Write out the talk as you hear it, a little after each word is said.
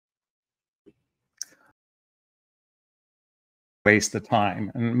waste of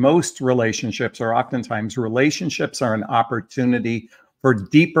time. And most relationships, or oftentimes relationships, are an opportunity for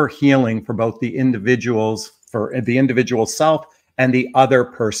deeper healing for both the individuals, for the individual self and the other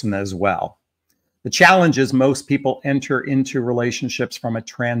person as well. The challenge is most people enter into relationships from a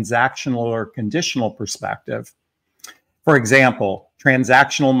transactional or conditional perspective. For example,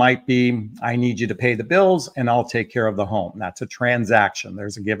 transactional might be, I need you to pay the bills and I'll take care of the home. That's a transaction.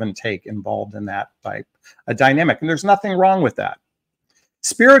 There's a give and take involved in that type of dynamic, and there's nothing wrong with that.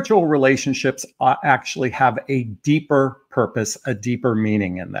 Spiritual relationships actually have a deeper purpose, a deeper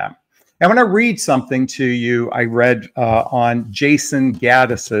meaning in them. I want to read something to you I read on Jason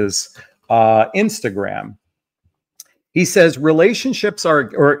Gaddis's Instagram. He says, relationships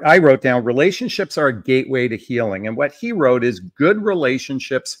are, or I wrote down, relationships are a gateway to healing. And what he wrote is, good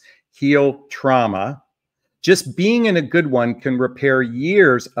relationships heal trauma. Just being in a good one can repair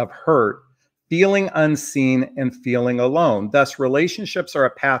years of hurt, feeling unseen and feeling alone. Thus, relationships are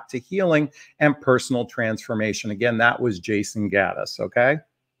a path to healing and personal transformation. Again, that was Jason Gaddis, okay?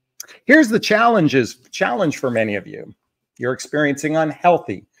 Here's the challenge for many of you. You're experiencing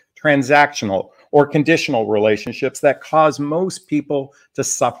unhealthy, transactional, or conditional relationships that cause most people to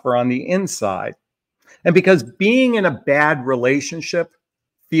suffer on the inside. And because being in a bad relationship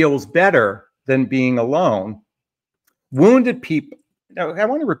feels better than being alone, wounded people, I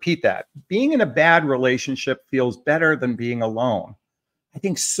want to repeat that. Being in a bad relationship feels better than being alone. I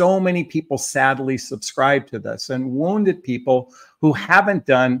think so many people sadly subscribe to this, and wounded people who haven't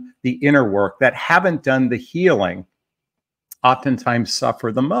done the inner work, that haven't done the healing, oftentimes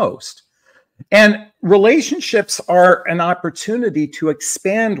suffer the most. And relationships are an opportunity to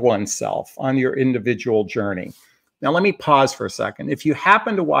expand oneself on your individual journey. Now, let me pause for a second. If you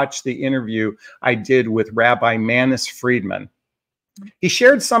happen to watch the interview I did with Rabbi Manis Friedman, he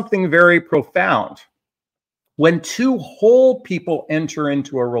shared something very profound. When two whole people enter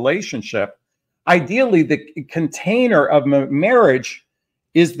into a relationship, ideally the container of marriage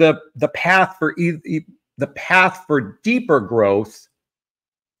is the path for deeper growth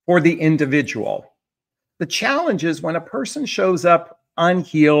for the individual. The challenge is when a person shows up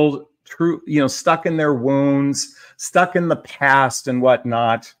unhealed, stuck in their wounds, stuck in the past and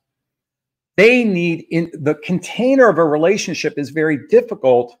whatnot, they need, in the container of a relationship is very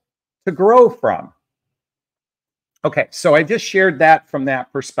difficult to grow from. Okay, so I just shared that from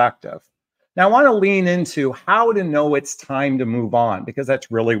that perspective. Now I want to lean into how to know it's time to move on, because that's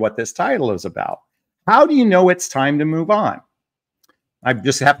really what this title is about. How do you know it's time to move on? I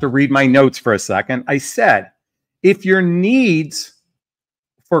just have to read my notes for a second. I said, if your needs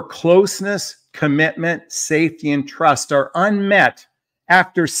for closeness, commitment, safety, and trust are unmet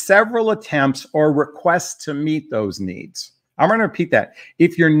after several attempts or requests to meet those needs. I'm going to repeat that.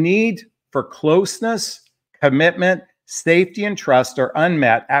 If your need for closeness, commitment, safety, and trust are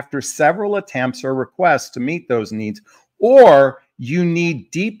unmet after several attempts or requests to meet those needs, or you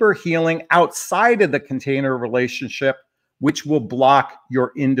need deeper healing outside of the container relationship, which will block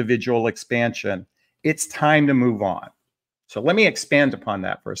your individual expansion, it's time to move on. So let me expand upon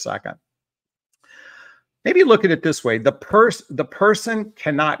that for a second. Maybe look at it this way. The person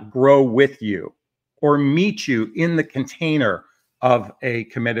cannot grow with you or meet you in the container of a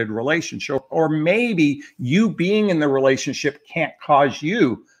committed relationship, or maybe you being in the relationship can't cause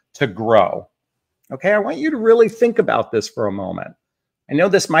you to grow. Okay, I want you to really think about this for a moment. I know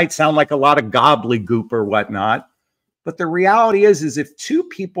this might sound like a lot of gobbledygook or whatnot, but the reality is if two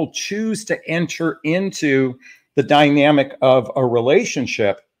people choose to enter into the dynamic of a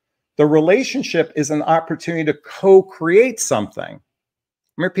relationship, the relationship is an opportunity to co-create something.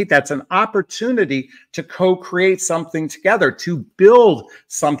 Let me repeat, that's an opportunity to co-create something together, to build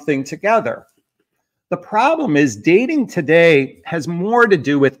something together. The problem is dating today has more to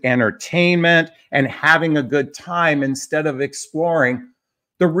do with entertainment and having a good time instead of exploring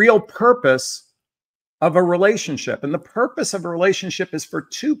the real purpose of a relationship. And the purpose of a relationship is for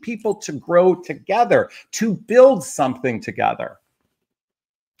two people to grow together, to build something together.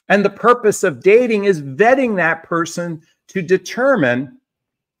 And the purpose of dating is vetting that person to determine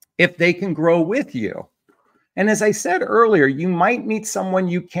if they can grow with you. And as I said earlier, you might meet someone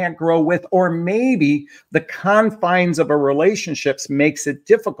you can't grow with, or maybe the confines of a relationship makes it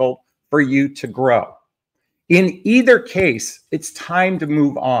difficult for you to grow. In either case, it's time to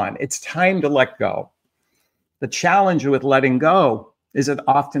move on. It's time to let go. The challenge with letting go is it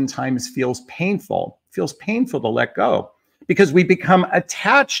oftentimes feels painful. It feels painful to let go because we become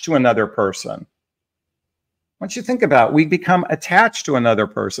attached to another person. Once you think about it, we become attached to another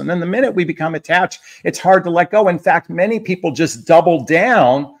person. And the minute we become attached, it's hard to let go. In fact, many people just double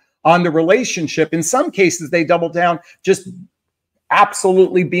down on the relationship. In some cases, they double down just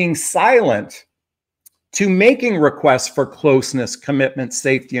absolutely being silent to making requests for closeness, commitment,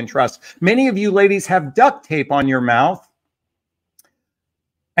 safety, and trust. Many of you ladies have duct tape on your mouth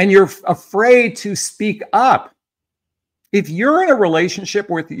and you're afraid to speak up. If you're in a relationship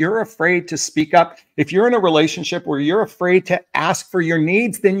where you're afraid to speak up, if you're in a relationship where you're afraid to ask for your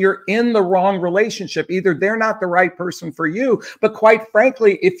needs, then you're in the wrong relationship. Either they're not the right person for you, but quite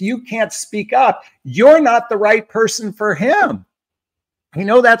frankly, if you can't speak up, you're not the right person for him. I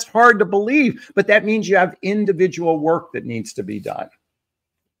know that's hard to believe, but that means you have individual work that needs to be done.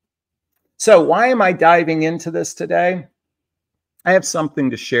 So why am I diving into this today? I have something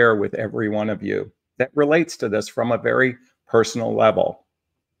to share with every one of you that relates to this from a very personal level.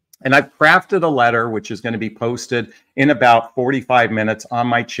 And I've crafted a letter, which is going to be posted in about 45 minutes on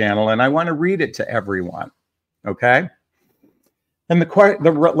my channel, and I want to read it to everyone, okay? And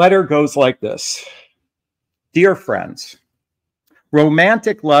the letter goes like this. Dear friends,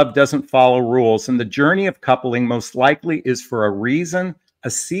 romantic love doesn't follow rules, and the journey of coupling most likely is for a reason, a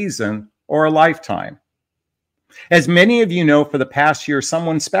season, or a lifetime. As many of you know, for the past year,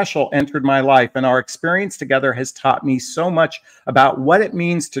 someone special entered my life, and our experience together has taught me so much about what it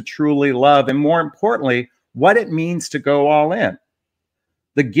means to truly love, and more importantly, what it means to go all in.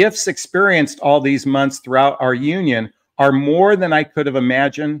 The gifts experienced all these months throughout our union are more than I could have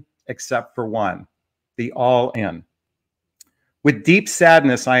imagined, except for one, the all in. With deep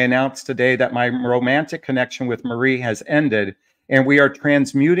sadness, I announce today that my romantic connection with Marie has ended, and we are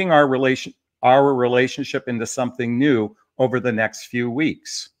transmuting our relationship into something new over the next few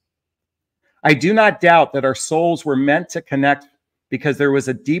weeks. I do not doubt that our souls were meant to connect because there was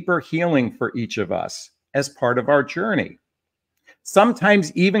a deeper healing for each of us as part of our journey.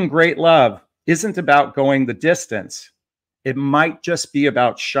 Sometimes even great love isn't about going the distance. It might just be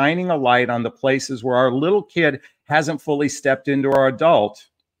about shining a light on the places where our little kid hasn't fully stepped into our adult,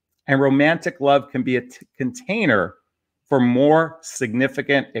 and romantic love can be a container for more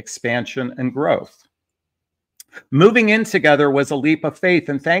significant expansion and growth. Moving in together was a leap of faith,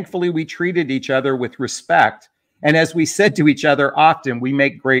 and thankfully we treated each other with respect. And as we said to each other often, we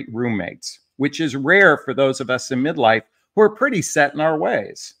make great roommates, which is rare for those of us in midlife who are pretty set in our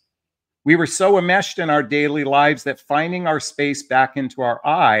ways. We were so enmeshed in our daily lives that finding our space back into our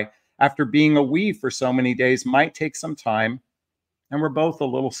I after being a we for so many days might take some time, and we're both a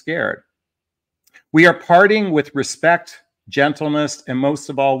little scared. We are parting with respect, gentleness, and most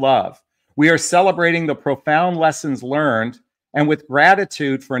of all, love. We are celebrating the profound lessons learned, and with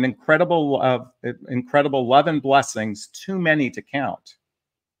gratitude for an incredible love and blessings, too many to count.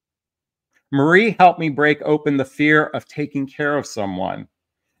 Marie helped me break open the fear of taking care of someone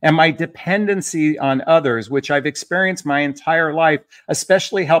and my dependency on others, which I've experienced my entire life,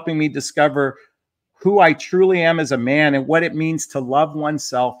 especially helping me discover who I truly am as a man and what it means to love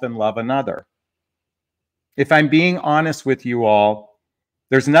oneself and love another. If I'm being honest with you all,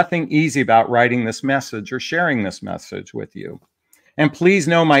 there's nothing easy about writing this message or sharing this message with you. And please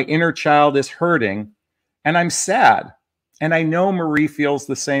know my inner child is hurting, and I'm sad, and I know Marie feels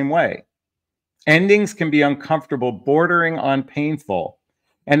the same way. Endings can be uncomfortable, bordering on painful.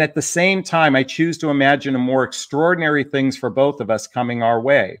 And at the same time, I choose to imagine more extraordinary things for both of us coming our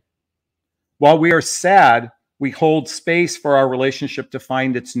way. While we are sad, we hold space for our relationship to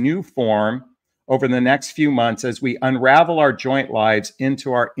find its new form over the next few months as we unravel our joint lives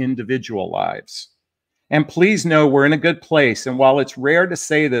into our individual lives. And please know we're in a good place. And while it's rare to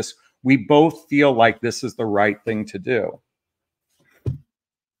say this, we both feel like this is the right thing to do.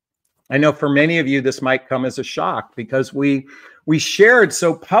 I know for many of you, this might come as a shock because we shared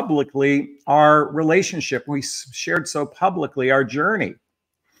so publicly our relationship. We shared so publicly our journey.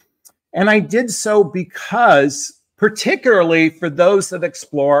 And I did so because, particularly for those that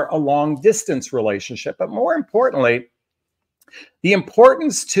explore a long distance relationship, but more importantly, the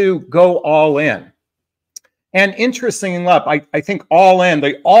importance to go all in. And interesting enough, I think all in,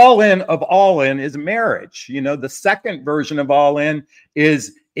 the all in of all in is marriage. You know, the second version of all in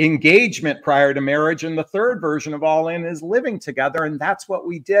is engagement prior to marriage. And the third version of all in is living together. And that's what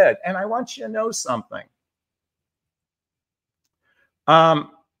we did. And I want you to know something.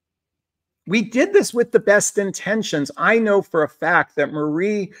 We did this with the best intentions. I know for a fact that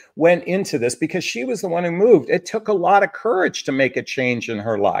Marie went into this because she was the one who moved. It took a lot of courage to make a change in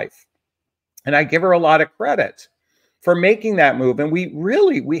her life. And I give her a lot of credit for making that move. And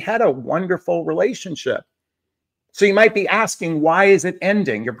we had a wonderful relationship. So you might be asking, why is it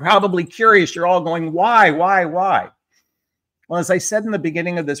ending? You're probably curious. You're all going, why? Well, as I said in the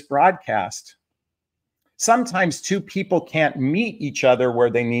beginning of this broadcast, sometimes two people can't meet each other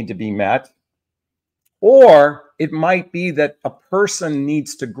where they need to be met, Or it might be that a person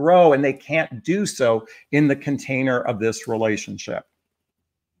needs to grow and they can't do so in the container of this relationship.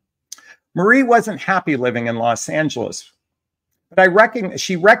 Marie wasn't happy living in Los Angeles, but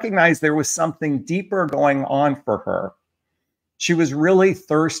she recognized there was something deeper going on for her. She was really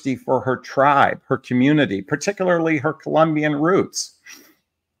thirsty for her tribe, her community, particularly her Colombian roots.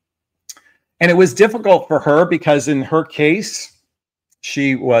 And it was difficult for her because in her case,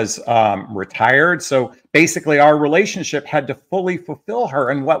 she was retired. So basically our relationship had to fully fulfill her.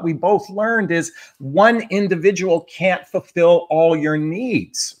 And what we both learned is one individual can't fulfill all your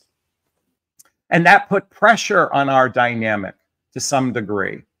needs. And that put pressure on our dynamic to some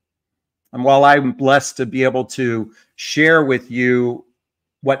degree. And while I'm blessed to be able to share with you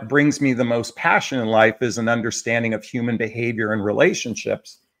what brings me the most passion in life is an understanding of human behavior and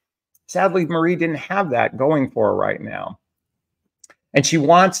relationships, sadly, Marie didn't have that going for her right now. And she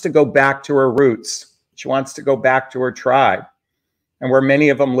wants to go back to her roots. She wants to go back to her tribe. And where many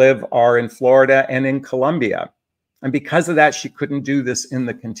of them live are in Florida and in Colombia. And because of that, she couldn't do this in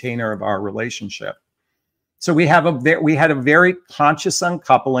the container of our relationship. So we had a very conscious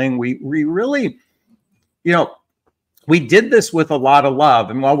uncoupling. We really, we did this with a lot of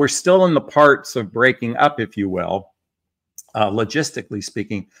love. And while we're still in the parts of breaking up, if you will, logistically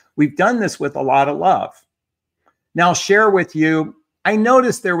speaking, we've done this with a lot of love. Now, I'll share with you, I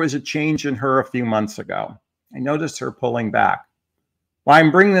noticed there was a change in her a few months ago. I noticed her pulling back. Why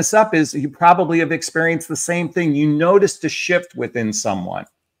I'm bringing this up is you probably have experienced the same thing. You noticed a shift within someone.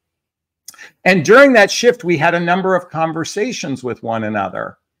 And during that shift, we had a number of conversations with one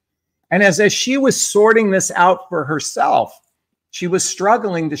another. And as she was sorting this out for herself, she was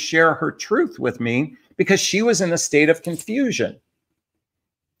struggling to share her truth with me because she was in a state of confusion.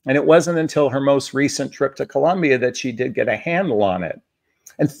 And it wasn't until her most recent trip to Colombia that she did get a handle on it.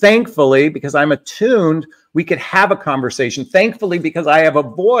 And thankfully, because I'm attuned, we could have a conversation. Thankfully, because I have a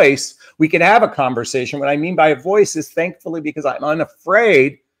voice, we could have a conversation. What I mean by a voice is thankfully because I'm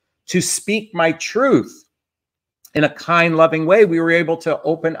unafraid to speak my truth in a kind, loving way. We were able to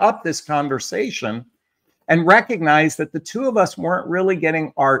open up this conversation and recognize that the two of us weren't really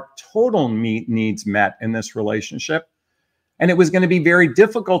getting our total needs met in this relationship. And it was going to be very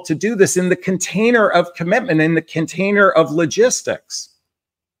difficult to do this in the container of commitment, in the container of logistics.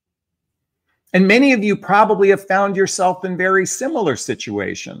 And many of you probably have found yourself in very similar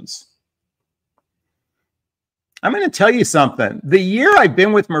situations. I'm going to tell you something. The year I've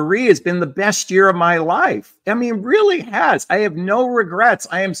been with Marie has been the best year of my life. I mean, really has. I have no regrets.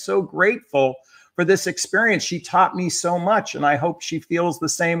 I am so grateful for this experience. She taught me so much, and I hope she feels the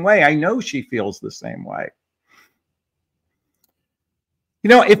same way. I know she feels the same way. You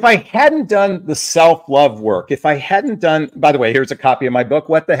know, if I hadn't done the self-love work, if I hadn't done, by the way, here's a copy of my book,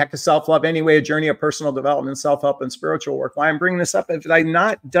 What the Heck is Self-Love Anyway? A Journey of Personal Development, Self-Help, and Spiritual Work. Why I'm bringing this up, if I had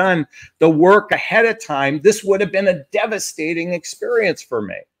not done the work ahead of time, this would have been a devastating experience for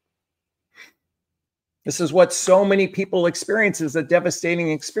me. This is what so many people experience, is a devastating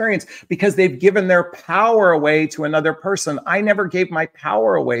experience because they've given their power away to another person. I never gave my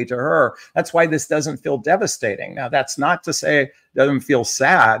power away to her. That's why this doesn't feel devastating. Now, that's not to say it doesn't feel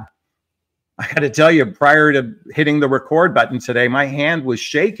sad. I got to tell you, prior to hitting the record button today, my hand was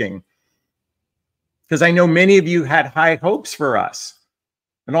shaking because I know many of you had high hopes for us.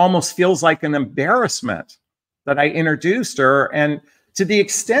 It almost feels like an embarrassment that I introduced her. And to the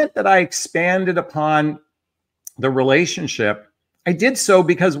extent that I expanded upon the relationship, I did so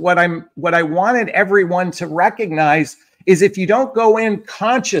because what I wanted everyone to recognize is if you don't go in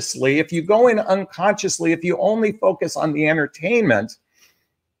consciously, if you go in unconsciously, if you only focus on the entertainment,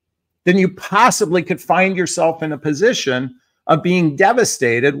 then you possibly could find yourself in a position of being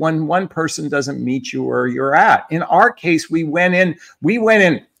devastated when one person doesn't meet you where you're at. In our case, we went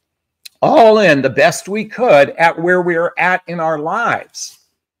in all in the best we could at where we were at in our lives.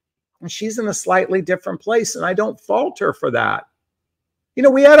 And she's in a slightly different place, and I don't fault her for that. You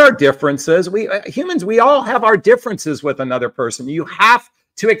know, we had our differences. Humans, we all have our differences with another person. You have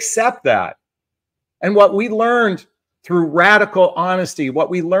to accept that. And what we learned through radical honesty,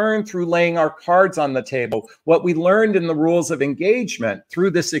 what we learned through laying our cards on the table, what we learned in the rules of engagement through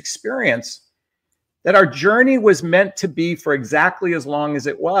this experience, that our journey was meant to be for exactly as long as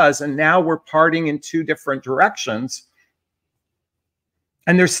it was. And now we're parting in two different directions.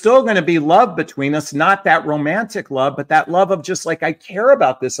 And there's still going to be love between us, not that romantic love, but that love of just like, I care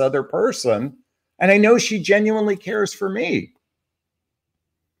about this other person. And I know she genuinely cares for me.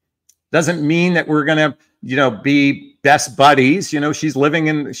 Doesn't mean that we're going to, be best buddies. She's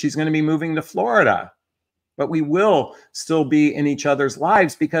going to be moving to Florida, but we will still be in each other's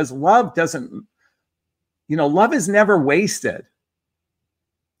lives because love doesn't love is never wasted.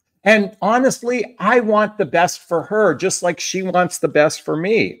 And honestly, I want the best for her, just like she wants the best for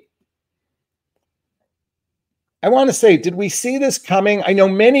me. I want to say, did we see this coming? I know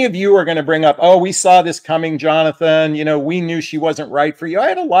many of you are going to bring up, oh, we saw this coming, Jonathan. We knew she wasn't right for you. I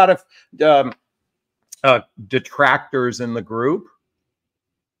had a lot of detractors in the group.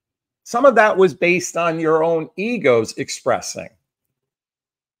 Some of that was based on your own egos expressing.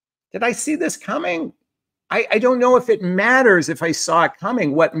 Did I see this coming? I don't know if it matters if I saw it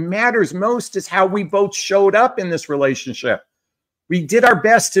coming. What matters most is how we both showed up in this relationship. We did our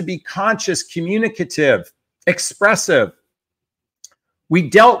best to be conscious, communicative, expressive. We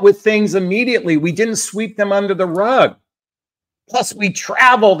dealt with things immediately. We didn't sweep them under the rug. Plus, we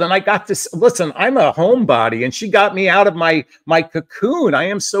traveled, and I got to listen. I'm a homebody, and she got me out of my cocoon. I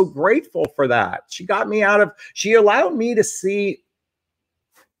am so grateful for that. She allowed me to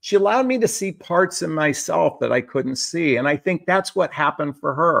see parts in myself that I couldn't see, and I think that's what happened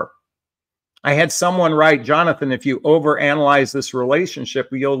for her. I had someone write, Jonathan, if you overanalyze this relationship,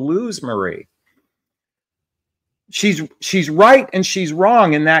 you'll lose Marie. She's right and she's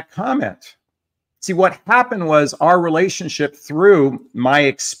wrong in that comment. See, what happened was our relationship, through my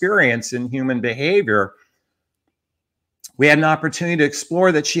experience in human behavior, we had an opportunity to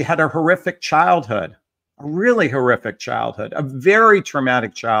explore that she had a horrific childhood, a really horrific childhood, a very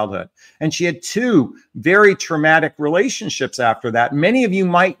traumatic childhood. And she had 2 very traumatic relationships after that. Many of you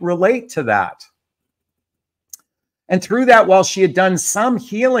might relate to that. And through that, while she had done some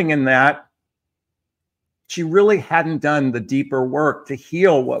healing in that, she really hadn't done the deeper work to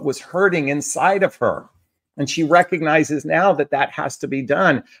heal what was hurting inside of her. And she recognizes now that that has to be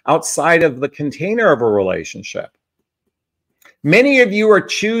done outside of the container of a relationship. Many of you are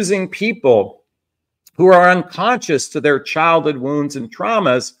choosing people who are unconscious to their childhood wounds and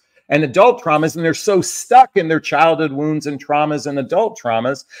traumas and adult traumas, and they're so stuck in their childhood wounds and traumas and adult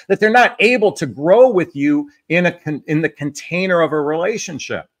traumas that they're not able to grow with you in the container of a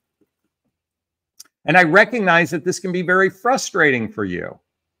relationship. And I recognize that this can be very frustrating for you.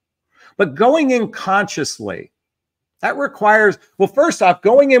 But going in consciously, that requires, well, first off,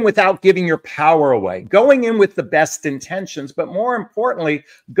 going in without giving your power away, going in with the best intentions, but more importantly,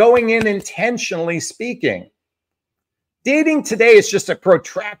 going in intentionally speaking. Dating today is just a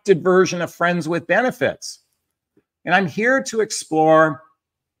protracted version of friends with benefits. And I'm here to explore,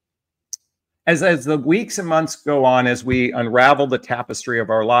 as the weeks and months go on, as we unravel the tapestry of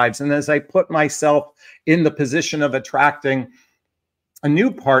our lives, and as I put myself in the position of attracting a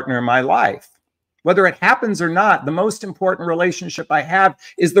new partner in my life, whether it happens or not, the most important relationship I have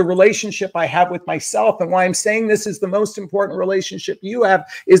is the relationship I have with myself. And why I'm saying this is the most important relationship you have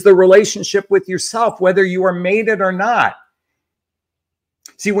is the relationship with yourself, whether you are mated or not.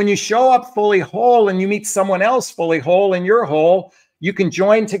 See, when you show up fully whole and you meet someone else fully whole and you're whole, you can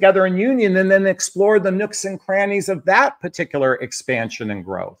join together in union and then explore the nooks and crannies of that particular expansion and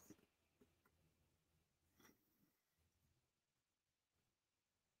growth.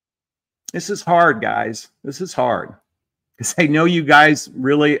 This is hard, guys. This is hard. Because I know you guys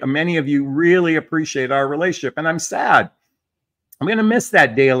really, many of you really appreciate our relationship, and I'm sad. I'm going to miss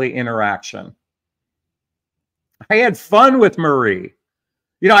that daily interaction. I had fun with Marie.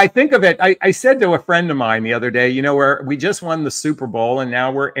 I think of it, I said to a friend of mine the other day, where we just won the Super Bowl and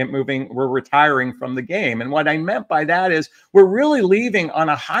now we're retiring from the game. And what I meant by that is we're really leaving on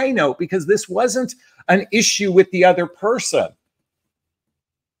a high note because this wasn't an issue with the other person.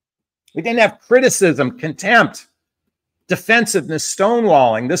 We didn't have criticism, contempt, defensiveness,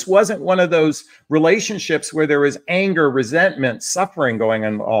 stonewalling. This wasn't one of those relationships where there was anger, resentment, suffering going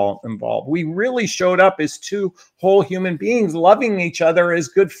on all involved. We really showed up as 2 whole human beings loving each other as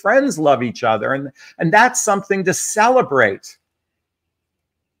good friends love each other. And that's something to celebrate.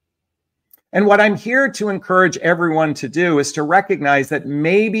 And what I'm here to encourage everyone to do is to recognize that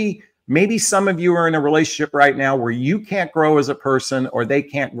maybe some of you are in a relationship right now where you can't grow as a person or they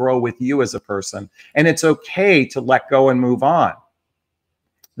can't grow with you as a person. And it's okay to let go and move on.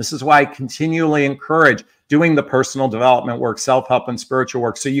 This is why I continually encourage doing the personal development work, self-help, and spiritual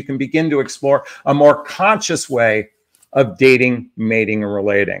work so you can begin to explore a more conscious way of dating, mating, and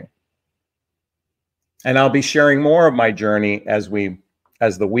relating. And I'll be sharing more of my journey as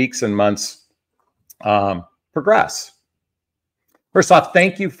the weeks and months progress. First off,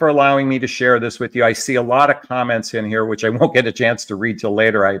 thank you for allowing me to share this with you. I see a lot of comments in here, which I won't get a chance to read till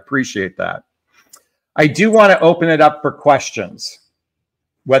later. I appreciate that. I do want to open it up for questions,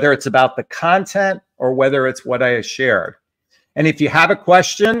 whether it's about the content or whether it's what I shared. And if you have a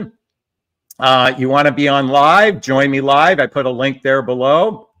question, you want to be on live, join me live. I put a link there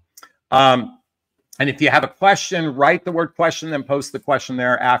below. And And if you have a question, write the word question, then post the question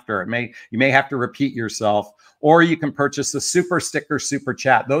thereafter. You may have to repeat yourself, or you can purchase the super sticker, super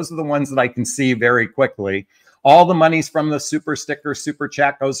chat. Those are the ones that I can see very quickly. All the monies from the super sticker, super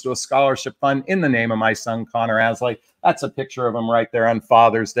chat goes to a scholarship fund in the name of my son, Connor Asley. That's a picture of him right there on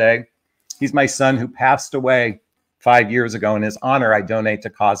Father's Day. He's my son who passed away 5 years ago. In his honor, I donate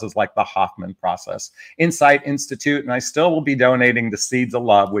to causes like the Hoffman Process, Insight Institute, and I still will be donating to Seeds of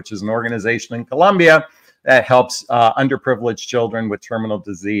Love, which is an organization in Colombia that helps underprivileged children with terminal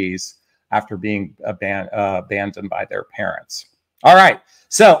disease after being abandoned by their parents. All right,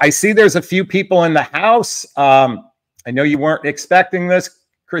 so I see there's a few people in the house. I know you weren't expecting this,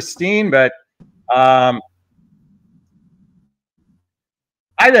 Christine, but hi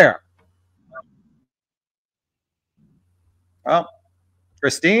there. Well,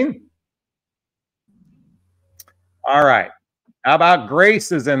 Christine? All right. How about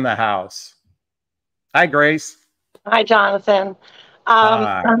Grace is in the house? Hi, Grace. Hi, Jonathan.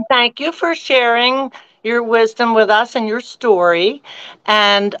 Thank you for sharing your wisdom with us and your story.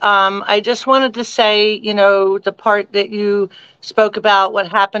 And I just wanted to say, you know, the part that you spoke about what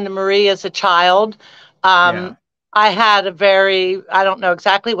happened to Marie as a child. Yeah. I had a very, I don't know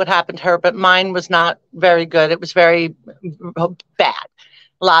exactly what happened to her, but mine was not very good. It was very bad.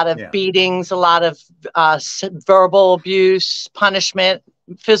 A lot of beatings, a lot of verbal abuse, punishment,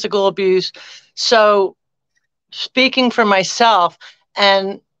 physical abuse. So speaking for myself,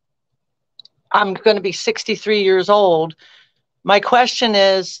 and I'm going to be 63 years old, my question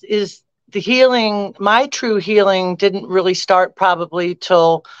is the healing, my true healing didn't really start probably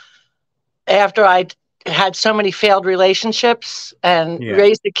till after I had so many failed relationships and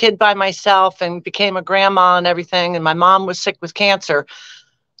raised a kid by myself and became a grandma and everything. And my mom was sick with cancer,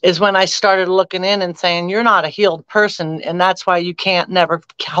 is when I started looking in and saying, you're not a healed person. And that's why you can't never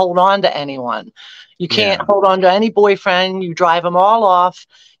hold on to anyone. You can't hold on to any boyfriend. You drive them all off.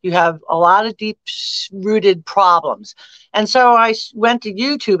 You have a lot of deep rooted problems. And so I went to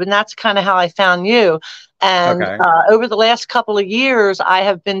YouTube, and that's kind of how I found you. And over the last couple of years, I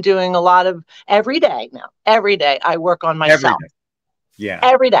have been doing a lot of every day now. Every day I work on myself.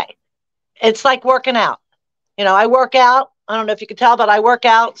 Every day. It's like working out. You know, I work out. I don't know if you can tell, but I work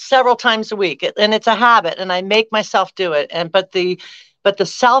out several times a week, and it's a habit, and I make myself do it. And but the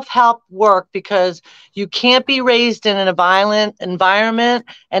self-help work, because you can't be raised in a violent environment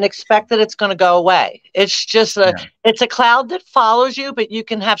and expect that it's going to go away. It's just it's a cloud that follows you, but you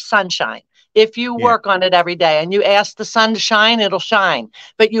can have sunshine if you work on it every day. And you ask the sun to shine, it'll shine,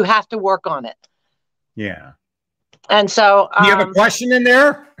 but you have to work on it. Yeah. And so you have a question in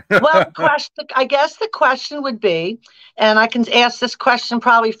there? Well, I guess the question would be, and I can ask this question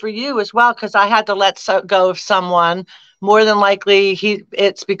probably for you as well, because I had to let go of someone. More than likely,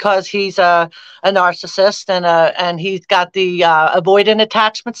 it's because he's a narcissist, and he's got the avoidant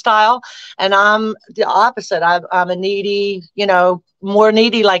attachment style, and I'm the opposite. I'm a needy, you know, more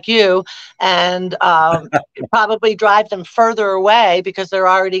needy like you, and probably drive them further away because they're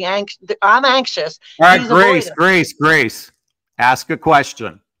already anxious. I'm anxious. All right, Grace, ask a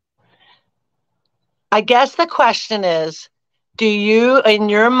question. I guess the question is, do you, in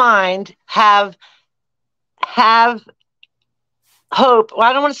your mind, have hope? Well,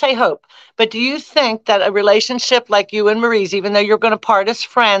 I don't want to say hope, but do you think that a relationship like you and Marie's, even though you're going to part as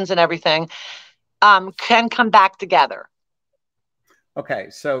friends and everything, can come back together? Okay,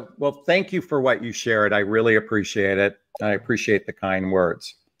 so, well, thank you for what you shared. I really appreciate it. I appreciate the kind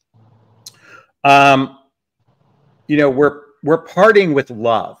words. You know, we're parting with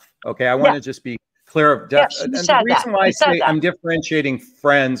love. Okay, I want to just be clear of and the reason why I say I'm differentiating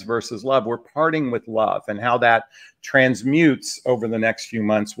friends versus love, we're parting with love, and how that transmutes over the next few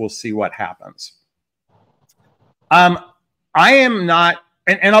months. We'll see what happens. I am not,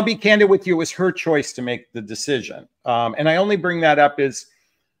 and I'll be candid with you, it was her choice to make the decision. And I only bring that up is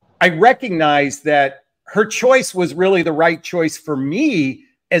I recognize that her choice was really the right choice for me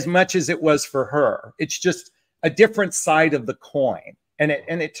as much as it was for her. It's just a different side of the coin. And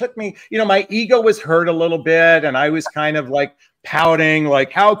it took me, you know, my ego was hurt a little bit, and I was kind of like pouting,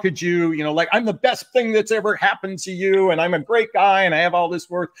 like, how could you, you know, like, I'm the best thing that's ever happened to you, and I'm a great guy, and I have all this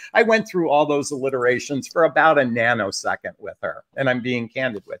worth. I went through all those alliterations for about a nanosecond with her, and I'm being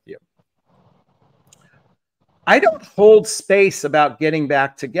candid with you. I don't hold space about getting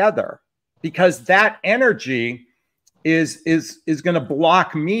back together, because that energy is going to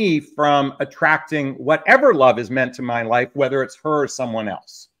block me from attracting whatever love is meant to my life, whether it's her or someone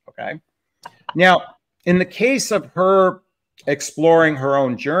else. Okay. Now, in the case of her exploring her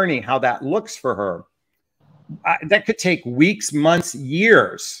own journey, how that looks for her, that could take weeks, months,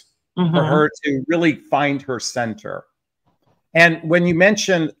 years for her to really find her center. And when you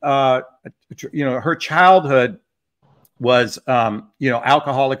mentioned, you know, her childhood was, you know,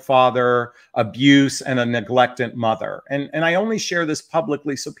 alcoholic father, abuse, and a neglected mother. And I only share this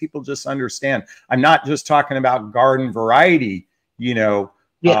publicly so people just understand. I'm not just talking about garden variety, you know,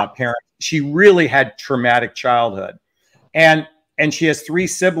 parent. She really had traumatic childhood. And she has 3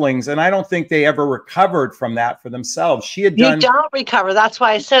 siblings, and I don't think they ever recovered from that for themselves. She had done— You don't recover. That's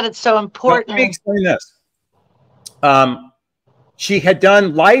why I said it's so important. Let me explain this. She had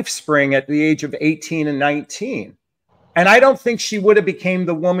done LifeSpring at the age of 18 and 19. And I don't think she would have became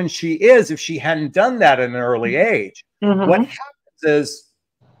the woman she is if she hadn't done that at an early age. What happens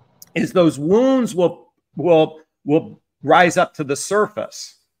is those wounds will rise up to the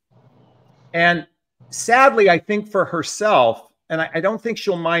surface. And sadly, I think for herself, and I don't think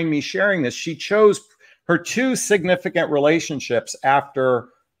she'll mind me sharing this, she chose her 2 significant relationships after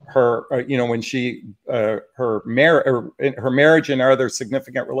her, you know, when she, her marriage and her other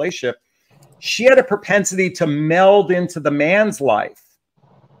significant relationship. She had a propensity to meld into the man's life.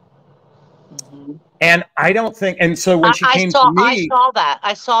 And I don't think, and so when she came to me—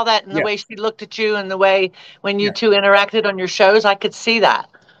 I saw that in the way she looked at you and the way when you 2 interacted on your shows, I could see that.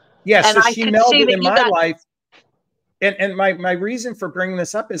 Yeah, and so she melded in my life. And my reason for bringing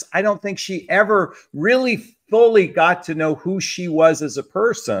this up is I don't think she ever really fully got to know who she was as a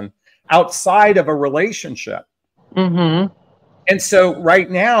person outside of a relationship. And so right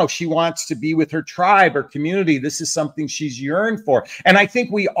now she wants to be with her tribe or community. This is something she's yearned for. And I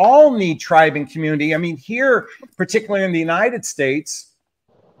think we all need tribe and community. I mean, here, particularly in the United States,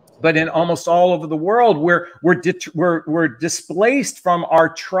 but in almost all over the world, we're displaced from our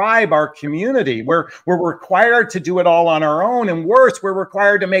tribe, our community. We're required to do it all on our own. And worse, we're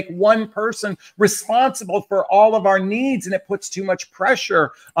required to make one person responsible for all of our needs. And it puts too much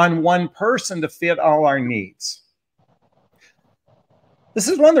pressure on one person to fit all our needs. This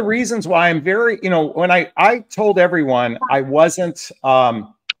is one of the reasons why I'm very, you know, when I told everyone I wasn't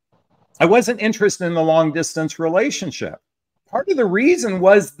interested in the long distance relationship. Part of the reason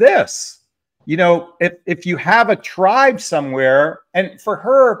was this, you know, if you have a tribe somewhere, and for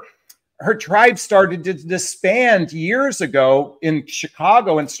her tribe started to disband years ago in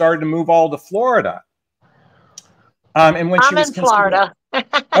Chicago and started to move all to Florida. And when she was in Florida.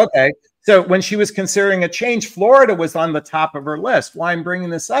 Okay. So when she was considering a change, Florida was on the top of her list. Why I'm bringing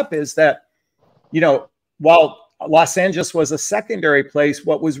this up is that, you know, while Los Angeles was a secondary place,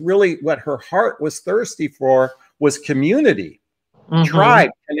 what her heart was thirsty for was community, tribe,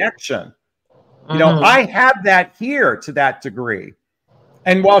 connection. You know, I have that here to that degree.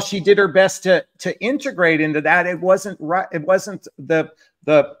 And while she did her best to integrate into that, it wasn't right. It wasn't the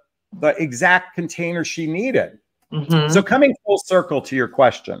exact container she needed. So coming full circle to your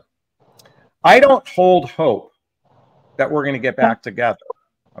question, I don't hold hope that we're going to get back together.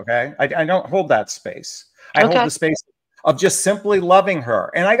 Okay. I don't hold that space. I hold the space of just simply loving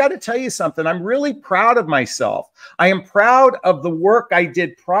her. And I got to tell you something. I'm really proud of myself. I am proud of the work I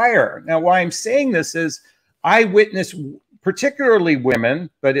did prior. Now, why I'm saying this is I witness, particularly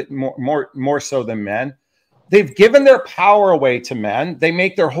women, but more so than men. They've given their power away to men. They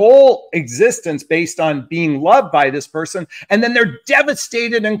make their whole existence based on being loved by this person. And then they're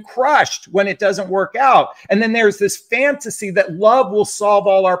devastated and crushed when it doesn't work out. And then there's this fantasy that love will solve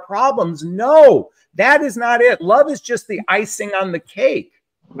all our problems. No, that is not it. Love is just the icing on the cake.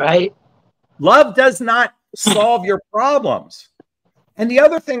 Right. Love does not solve your problems. And the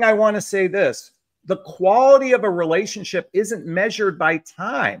other thing I want to say this, the quality of a relationship isn't measured by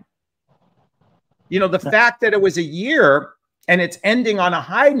time. You know, the fact that it was a year and it's ending on a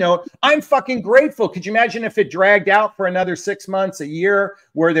high note, I'm fucking grateful. Could you imagine if it dragged out for another 6 months, a year,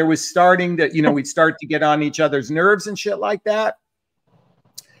 where there was starting to, you know, we'd start to get on each other's nerves and shit like that?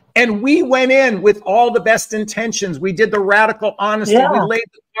 And we went in with all the best intentions. We did the radical honesty. We laid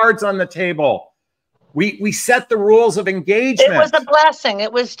the cards on the table. We set the rules of engagement. It was a blessing.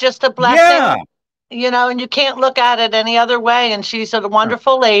 It was just a blessing. Yeah. You know, and you can't look at it any other way. And she's a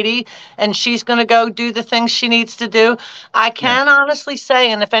wonderful lady, and she's going to go do the things she needs to do. I can honestly say,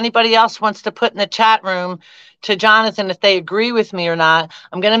 and if anybody else wants to put in the chat room to Jonathan, if they agree with me or not,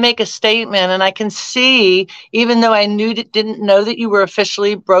 I'm going to make a statement. And I can see, even though I didn't know that you were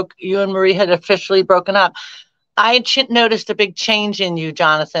you and Marie had officially broken up, I noticed a big change in you,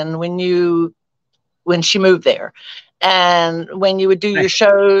 Jonathan, when she moved there, and when you would do your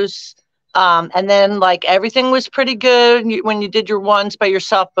shows. And then like everything was pretty good when you did your ones by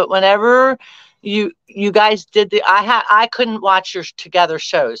yourself, but whenever you guys did I couldn't watch your together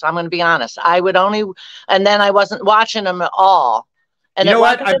shows. I'm going to be honest. I would only, and then I wasn't watching them at all. And you know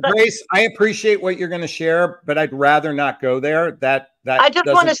what, Grace, I appreciate what you're going to share, but I'd rather not go there. That I just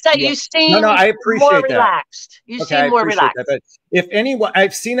want to say you seem I appreciate more relaxed. You seem more relaxed. That, but if anyone,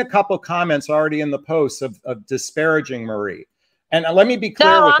 I've seen a couple comments already in the posts of disparaging Marie. And let me be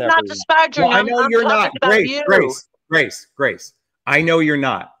clear with everyone. No, I'm not disparaging. Well, I know you're not. Grace. I know you're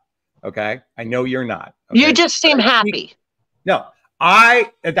not. Okay? I know you're not. Okay? You just seem happy. No,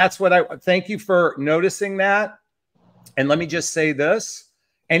 that's what thank you for noticing that. And let me just say this.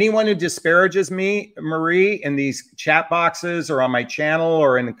 Anyone who disparages me, Marie, in these chat boxes or on my channel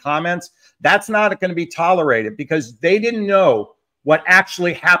or in the comments, that's not going to be tolerated because they didn't know what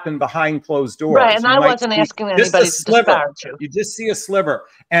actually happened behind closed doors. Right, and I wasn't asking anybody to disparage you. You just see a sliver.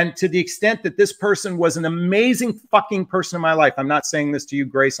 And to the extent that this person was an amazing fucking person in my life, I'm not saying this to you,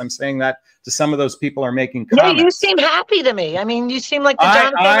 Grace. I'm saying that to some of those people who are making comments. Yeah, you seem happy to me. I mean, you seem like the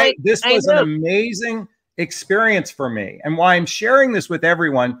Jonathan this was an amazing experience for me, and why I'm sharing this with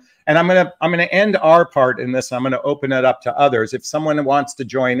everyone. And I'm gonna end our part in this. I'm gonna open it up to others. If someone wants to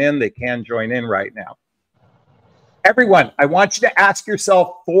join in, they can join in right now. Everyone, I want you to ask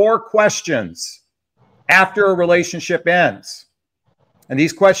yourself 4 questions after a relationship ends. And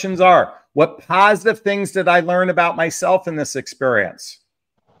these questions are: what positive things did I learn about myself in this experience?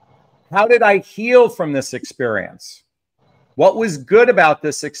 How did I heal from this experience? What was good about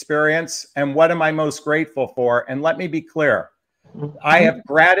this experience, and what am I most grateful for? And let me be clear. I have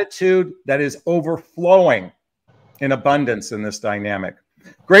gratitude that is overflowing in abundance in this dynamic.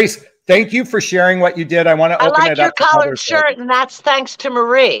 Grace, thank you for sharing what you did. I want to open it up. I like your collared shirt, and that's thanks to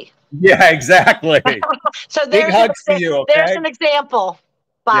Marie. Yeah, exactly. So big hugs to you. Okay? There's an example.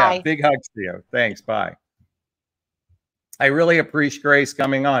 Bye. Yeah, big hugs to you. Thanks. Bye. I really appreciate Grace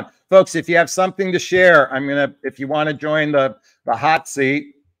coming on. Folks, if you have something to share, if you want to join the hot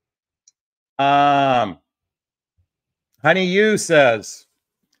seat. Honey You says,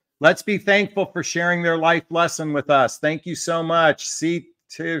 let's be thankful for sharing their life lesson with us. Thank you so much.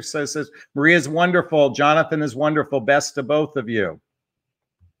 C2 says, Maria's wonderful. Jonathan is wonderful. Best to both of you.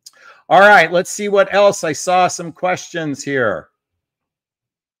 All right, let's see what else. I saw some questions here.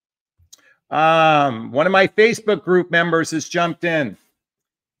 One of my Facebook group members has jumped in.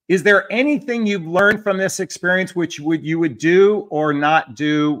 Is there anything you've learned from this experience which you would do or not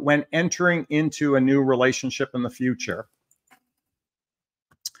do when entering into a new relationship in the future?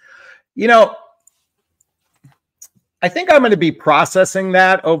 You know, I think I'm going to be processing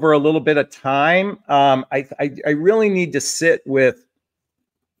that over a little bit of time. I really need to sit with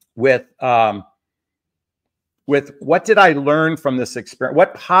what did I learn from this experience?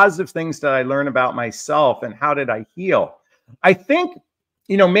 What positive things did I learn about myself, and how did I heal? I think,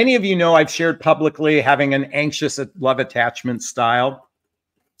 you know, many of you know I've shared publicly having an anxious love attachment style.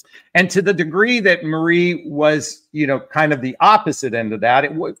 And to the degree that Marie was, you know, kind of the opposite end of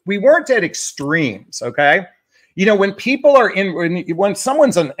that, we weren't at extremes, okay? You know, when people are when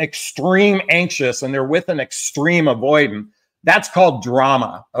someone's an extreme anxious and they're with an extreme avoidant, that's called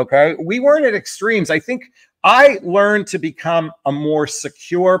drama, okay? We weren't at extremes. I think I learned to become a more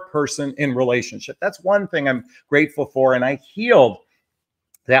secure person in relationship. That's one thing I'm grateful for, and I healed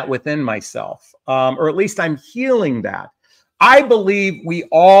that within myself, or at least I'm healing that. I believe we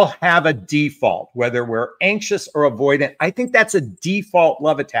all have a default, whether we're anxious or avoidant. I think that's a default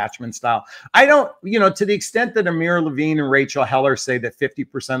love attachment style. I don't, you know, to the extent that Amir Levine and Rachel Heller say that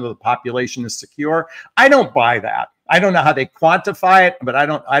 50% of the population is secure, I don't buy that. I don't know how they quantify it, but I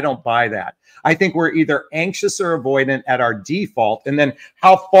don't buy that. I think we're either anxious or avoidant at our default, and then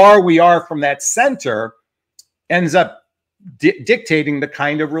how far we are from that center ends up dictating the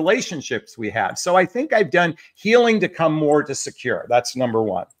kind of relationships we have. So I think I've done healing to come more to secure. That's number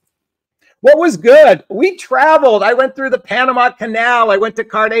one. What was good? We traveled. I went through the Panama Canal. I went to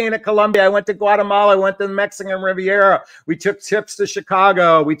Cartagena, Colombia. I went to Guatemala. I went to the Mexican Riviera. We took trips to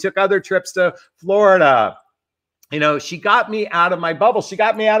Chicago. We took other trips to Florida. You know, she got me out of my bubble. She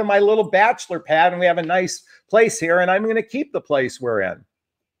got me out of my little bachelor pad, and we have a nice place here, and I'm going to keep the place we're in.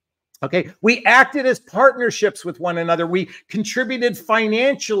 Okay, we acted as partnerships with one another. We contributed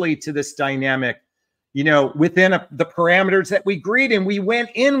financially to this dynamic, you know, within the parameters that we agreed in. We went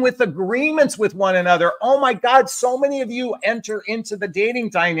in with agreements with one another. Oh my God, so many of you enter into the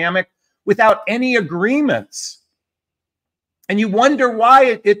dating dynamic without any agreements. And you wonder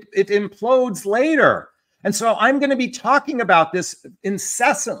why it implodes later. And so I'm going to be talking about this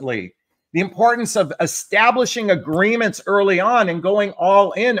incessantly. The importance of establishing agreements early on and going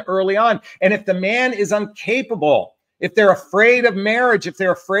all in early on. And if the man is incapable, if they're afraid of marriage, if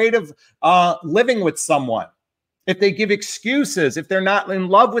they're afraid of living with someone, if they give excuses, if they're not in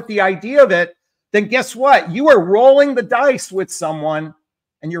love with the idea of it, then guess what? You are rolling the dice with someone,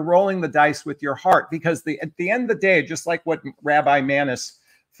 and you're rolling the dice with your heart, because at the end of the day, just like what Rabbi Manis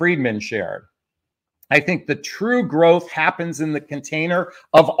Friedman shared, I think the true growth happens in the container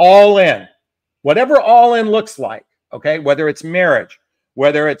of all in, whatever all in looks like, okay? Whether it's marriage,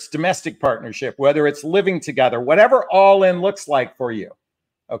 whether it's domestic partnership, whether it's living together, whatever all in looks like for you,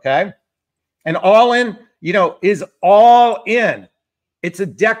 okay? And all in, you know, is all in. It's a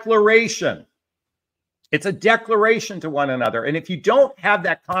declaration. It's a declaration to one another. And if you don't have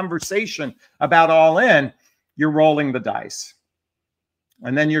that conversation about all in, you're rolling the dice.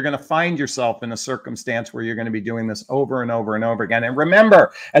 And then you're going to find yourself in a circumstance where you're going to be doing this over and over and over again. And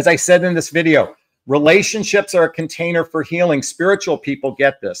remember, as I said in this video, relationships are a container for healing. Spiritual people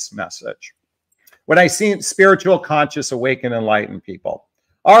get this message. When I see spiritual, conscious, awakened, enlightened people.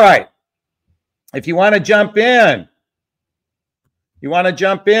 All right. If you want to jump in, you want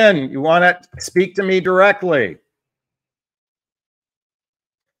to speak to me directly.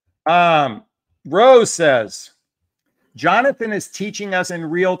 Rose says, Jonathan is teaching us in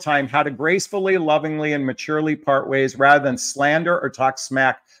real time how to gracefully, lovingly, and maturely part ways rather than slander or talk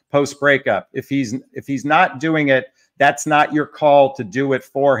smack post-breakup. If he's not doing it, that's not your call to do it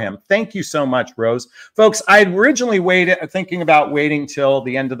for him. Thank you so much, Rose. Folks, I originally thinking about waiting till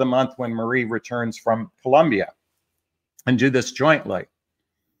the end of the month when Marie returns from Colombia and do this jointly.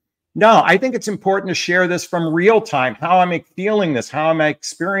 No, I think it's important to share this from real time. How am I feeling this? How am I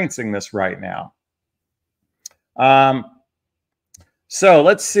experiencing this right now? So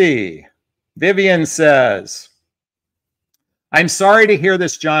let's see. Vivian says, I'm sorry to hear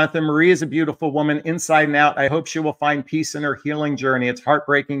this, Jonathan. Marie is a beautiful woman inside and out. I hope she will find peace in her healing journey. It's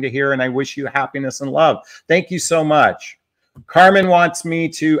heartbreaking to hear, and I wish you happiness and love. Thank you so much. Carmen wants me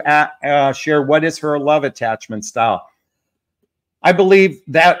to share what is her love attachment style. I believe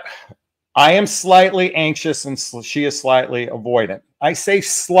that I am slightly anxious and she is slightly avoidant. I say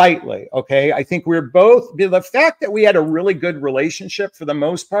slightly, okay? I think we're both, the fact that we had a really good relationship for the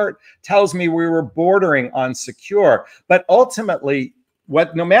most part tells me we were bordering on secure. But ultimately,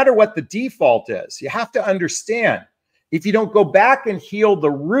 no matter what the default is, you have to understand, if you don't go back and heal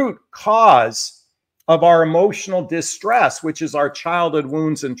the root cause of our emotional distress, which is our childhood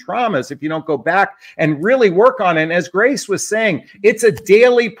wounds and traumas, if you don't go back and really work on it, and as Grace was saying, it's a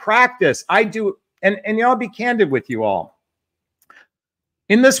daily practice. I do, and I'll be candid with you all.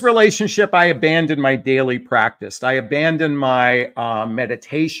 In this relationship, I abandoned my daily practice. I abandoned my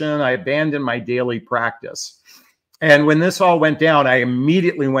meditation. I abandoned my daily practice. And when this all went down, I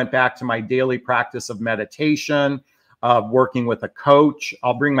immediately went back to my daily practice of meditation, working with a coach.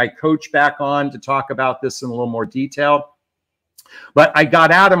 I'll bring my coach back on to talk about this in a little more detail. But I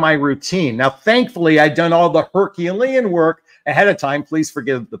got out of my routine. Now, thankfully, I'd done all the Herculean work ahead of time. Please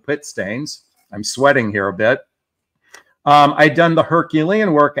forgive the pit stains. I'm sweating here a bit. I'd done the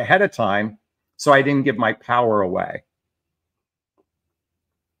Herculean work ahead of time, so I didn't give my power away.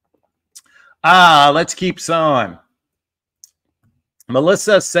 Let's keep on.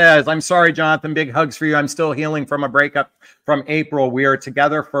 Melissa says, I'm sorry, Jonathan, big hugs for you. I'm still healing from a breakup from April. We are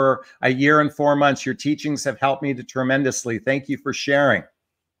together for a year and 4 months. Your teachings have helped me tremendously. Thank you for sharing.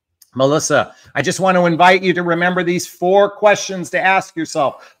 Melissa, I just want to invite you to remember these 4 questions to ask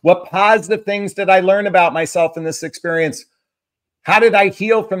yourself. What positive things did I learn about myself in this experience? How did I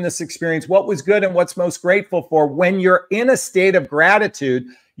heal from this experience? What was good and what's most grateful for? When you're in a state of gratitude,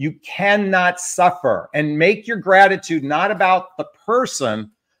 you cannot suffer. And make your gratitude not about the person,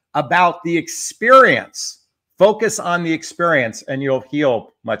 about the experience. Focus on the experience and you'll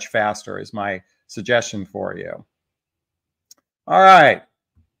heal much faster is my suggestion for you. All right.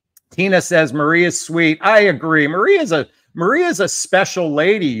 Tina says, Marie is sweet. I agree. Marie is a special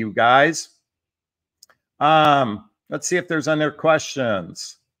lady, you guys. Let's see if there's other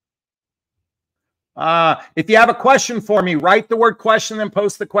questions. If you have a question for me, write the word question and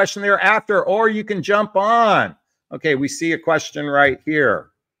post the question thereafter, or you can jump on. Okay, we see a question right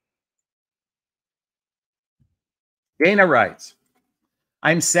here. Dana writes,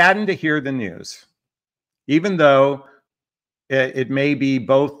 I'm saddened to hear the news, even though it may be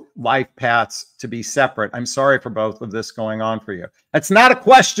both life paths to be separate. I'm sorry for both of this going on for you. That's not a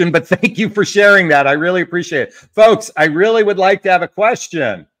question, but thank you for sharing that. I really appreciate it. Folks, I really would like to have a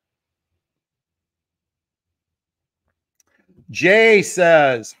question. Jay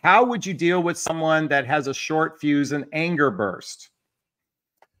says, how would you deal with someone that has a short fuse and anger burst?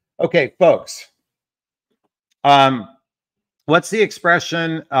 Okay, folks. What's the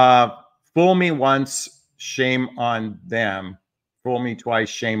expression? Fool me once, shame on them. Fool me twice,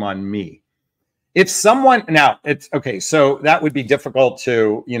 shame on me. If someone, now it's okay, so that would be difficult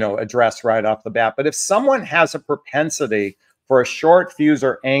to, you know, address right off the bat. But if someone has a propensity for a short fuse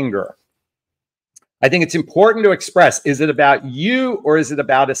or anger, I think it's important to express, is it about you or is it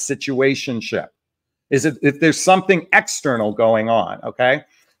about a situationship? Is it, if there's something external going on, okay?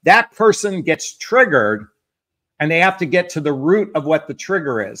 That person gets triggered and they have to get to the root of what the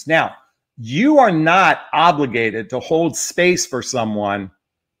trigger is. Now, you are not obligated to hold space for someone.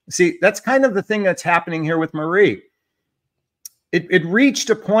 See, that's kind of the thing that's happening here with Marie. It reached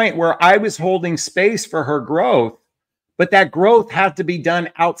a point where I was holding space for her growth, but that growth had to be done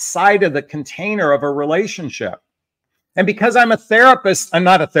outside of the container of a relationship. And because I'm a therapist, I'm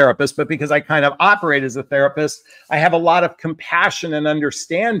not a therapist, but because I kind of operate as a therapist, I have a lot of compassion and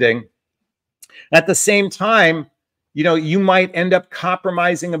understanding. At the same time, you know, you might end up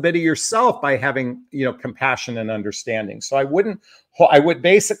compromising a bit of yourself by having, you know, compassion and understanding. So I would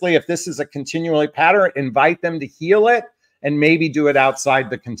basically, if this is a continually pattern, invite them to heal it and maybe do it outside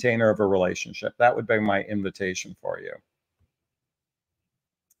the container of a relationship. That would be my invitation for you.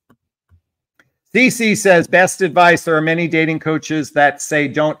 CC says, best advice. There are many dating coaches that say,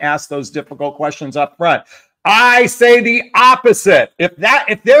 don't ask those difficult questions up front. I say the opposite.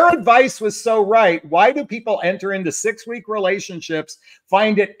 If their advice was so right, why do people enter into 6-week relationships,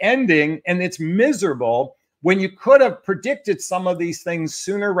 find it ending, and it's miserable when you could have predicted some of these things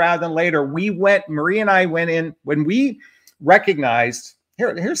sooner rather than later? Marie and I went in when we recognized,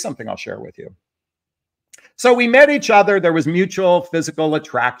 here's something I'll share with you. So we met each other. There was mutual physical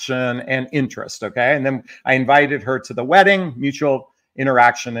attraction and interest, okay? And then I invited her to the wedding, mutual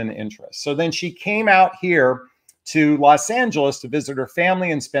interaction and interest. So then she came out here to Los Angeles to visit her family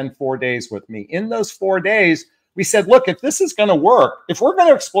and spend 4 days with me. In those 4 days, we said, look, if this is going to work, if we're going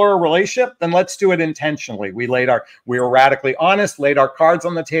to explore a relationship, then let's do it intentionally. We were radically honest, laid our cards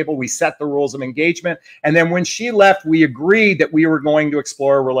on the table. We set the rules of engagement. And then when she left, we agreed that we were going to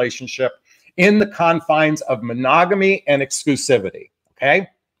explore a relationship in the confines of monogamy and exclusivity, okay?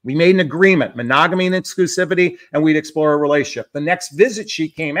 We made an agreement, monogamy and exclusivity, and we'd explore a relationship. The next visit she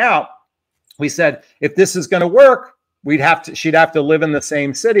came out, we said, if this is going to work, she'd have to live in the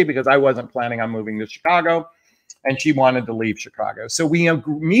same city because I wasn't planning on moving to Chicago, and she wanted to leave Chicago. So we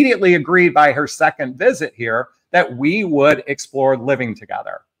immediately agreed by her second visit here that we would explore living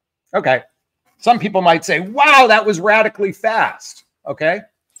together. Okay. Some people might say, wow, that was radically fast. Okay.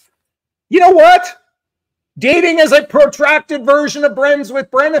 You know what? Dating is a protracted version of friends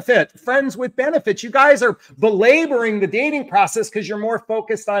with benefits. You guys are belaboring the dating process because you're more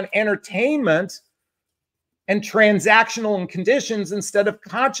focused on entertainment and transactional and conditions instead of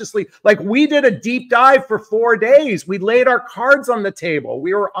consciously. Like, we did a deep dive for 4 days. We laid our cards on the table.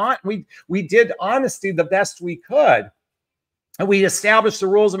 We did honesty the best we could. And we established the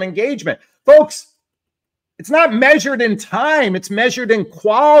rules of engagement. Folks, it's not measured in time. It's measured in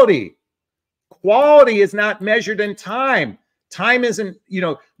quality. Quality is not measured in time. Time isn't,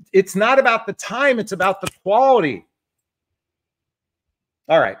 it's not about the time. It's about the quality.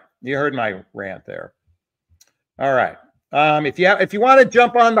 All right. You heard my rant there. All right. If you want to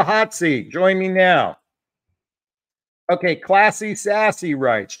jump on the hot seat, join me now. Okay. Classy Sassy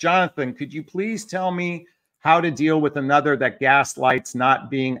writes, Jonathan, could you please tell me how to deal with another that gaslights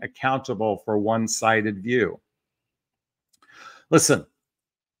not being accountable for one-sided view? Listen.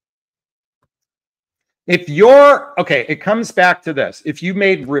 It comes back to this. If you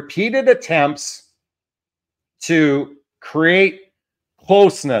made repeated attempts to create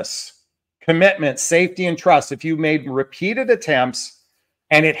closeness, commitment, safety, and trust, if you made repeated attempts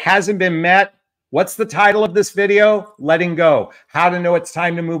and it hasn't been met, what's the title of this video? Letting go. How to know it's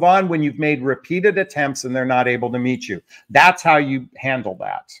time to move on when you've made repeated attempts and they're not able to meet you. That's how you handle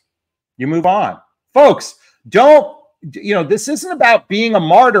that. You move on. Folks, this isn't about being a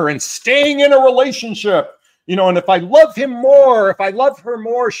martyr and staying in a relationship, and if I love him more, if I love her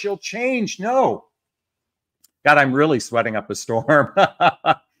more, she'll change. No. God, I'm really sweating up a storm.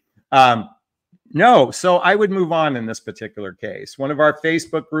 No. So I would move on in this particular case. One of our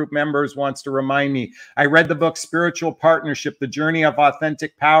Facebook group members wants to remind me, I read the book, Spiritual Partnership, The Journey of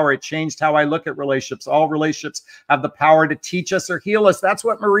Authentic Power. It changed how I look at relationships. All relationships have the power to teach us or heal us. That's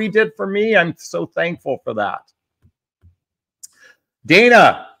what Marie did for me. I'm so thankful for that.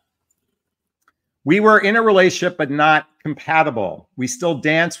 Dana, we were in a relationship, but not compatible. We still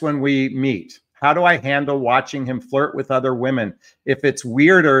dance when we meet. How do I handle watching him flirt with other women if it's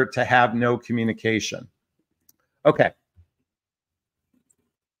weirder to have no communication? Okay.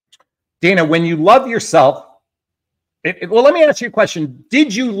 Dana, when you love yourself, well, let me ask you a question.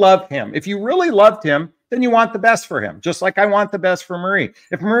 Did you love him? If you really loved him, then you want the best for him, just like I want the best for Marie.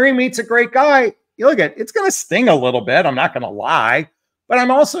 If Marie meets a great guy, look at, it's going to sting a little bit. I'm not going to lie, but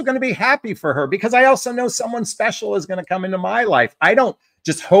I'm also going to be happy for her because I also know someone special is going to come into my life. I don't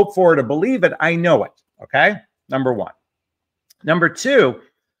just hope for it or believe it. I know it. Okay. Number one. Number two,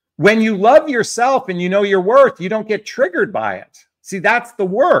 when you love yourself and you know your worth, you don't get triggered by it. See, that's the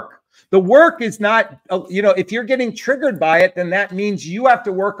work. The work is not, if you're getting triggered by it, then that means you have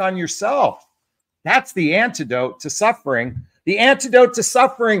to work on yourself. That's the antidote to suffering. The antidote to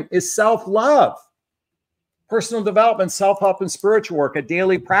suffering is self-love, personal development, self-help, and spiritual work, a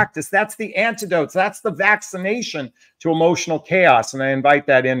daily practice. That's the antidote. That's the vaccination to emotional chaos. And I invite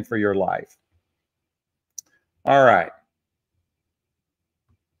that in for your life. All right.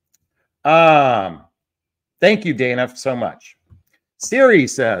 Thank you, Dana, so much. Siri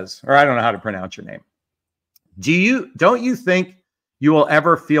says, or I don't know how to pronounce your name. Don't you think you will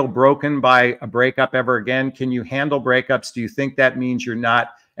ever feel broken by a breakup ever again? Can you handle breakups? Do you think that means you're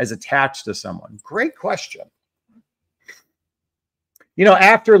not as attached to someone? Great question.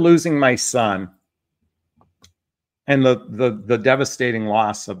 After losing my son and the devastating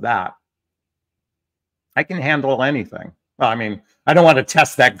loss of that, I can handle anything. Well, I mean, I don't want to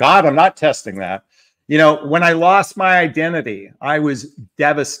test that God. I'm not testing that. When I lost my identity, I was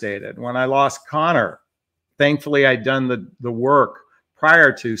devastated. When I lost Connor, thankfully, I'd done the work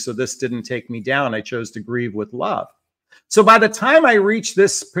prior to, so this didn't take me down. I chose to grieve with love. So by the time I reach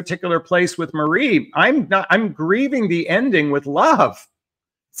this particular place with Marie, I'm grieving the ending with love.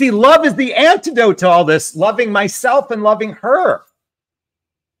 See, love is the antidote to all this, loving myself and loving her.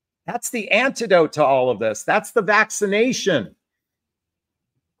 That's the antidote to all of this. That's the vaccination.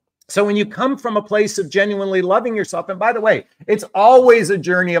 So when you come from a place of genuinely loving yourself, and by the way, it's always a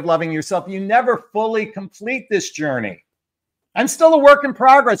journey of loving yourself. You never fully complete this journey. I'm still a work in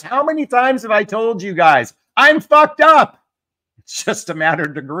progress. How many times have I told you guys, I'm fucked up? It's just a matter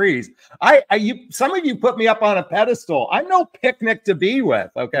of degrees. Some of you put me up on a pedestal. I'm no picnic to be with,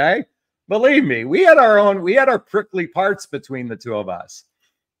 okay? Believe me, we had our prickly parts between the two of us.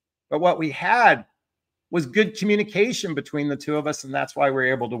 But what we had was good communication between the two of us, and that's why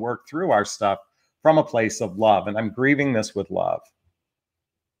we're able to work through our stuff from a place of love, and I'm grieving this with love.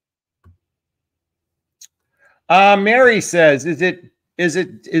 Mary says,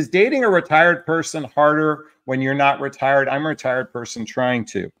 is dating a retired person harder when you're not retired? I'm a retired person trying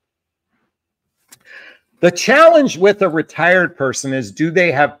to. The challenge with a retired person is, do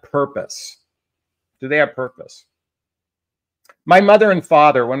they have purpose? Do they have purpose? My mother and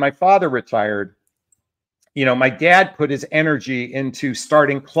father, when my father retired, my dad put his energy into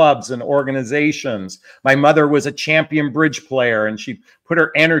starting clubs and organizations. My mother was a champion bridge player, and she put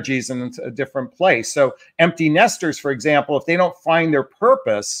her energies in a different place. So empty nesters, for example, if they don't find their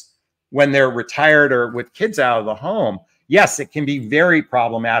purpose when they're retired or with kids out of the home, yes, it can be very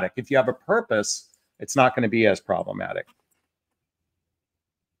problematic. If you have a purpose, it's not going to be as problematic.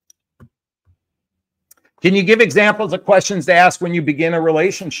 Can you give examples of questions to ask when you begin a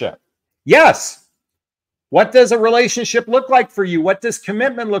relationship? Yes. What does a relationship look like for you? What does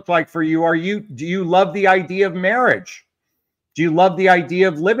commitment look like for you? Do you love the idea of marriage? Do you love the idea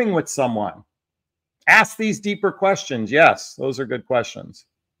of living with someone? Ask these deeper questions. Yes, those are good questions.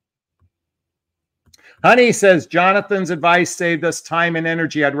 Honey says, Jonathan's advice saved us time and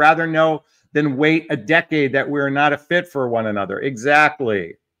energy. I'd rather know than wait a decade that we're not a fit for one another.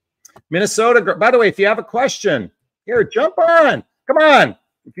 Exactly. Minnesota, by the way, if you have a question, here, jump on. Come on.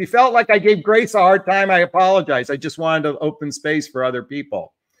 If you felt like I gave Grace a hard time, I apologize. I just wanted to open space for other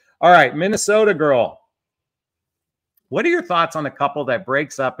people. All right, Minnesota girl. What are your thoughts on a couple that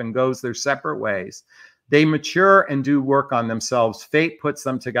breaks up and goes their separate ways? They mature and do work on themselves. Fate puts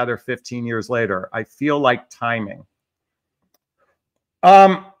them together 15 years later. I feel like timing.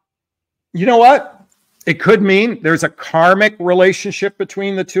 You know what? It could mean there's a karmic relationship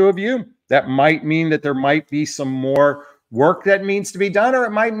between the two of you. That might mean that there might be some more work that needs to be done, or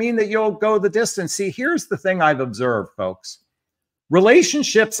it might mean that you'll go the distance. See, here's the thing I've observed, folks.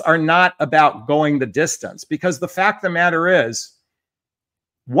 Relationships are not about going the distance, because the fact of the matter is,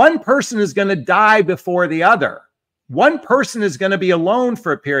 one person is going to die before the other. One person is going to be alone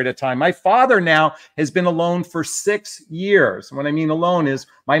for a period of time. My father now has been alone for 6 years. What I mean alone is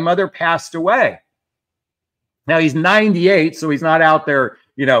my mother passed away. Now he's 98, so he's not out there,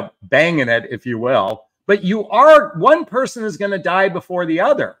 banging it, if you will. But one person is going to die before the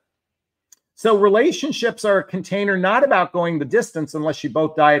other. So relationships are a container not about going the distance unless you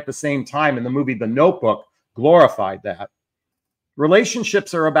both die at the same time. And the movie The Notebook glorified that.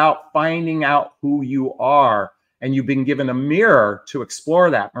 Relationships are about finding out who you are and you've been given a mirror to explore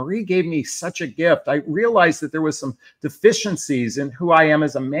that. Marie gave me such a gift. I realized that there was some deficiencies in who I am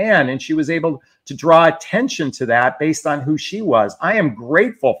as a man, and she was able to draw attention to that based on who she was. I am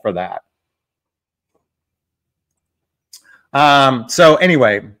grateful for that. So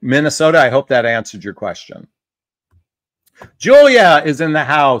anyway, Minnesota, I hope that answered your question. Julia is in the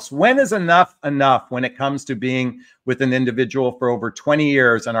house. When is enough enough when it comes to being with an individual for over 20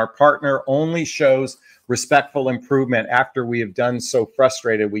 years and our partner only shows respectful improvement after we have done so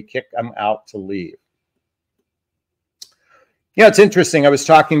frustrated we kick them out to leave? Yeah, it's interesting. I was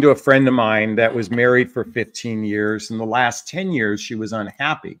talking to a friend of mine that was married for 15 years. In the last 10 years, she was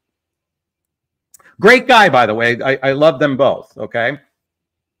unhappy. Great guy, by the way. I love them both, okay?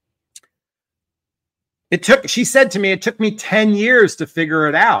 She said to me, it took me 10 years to figure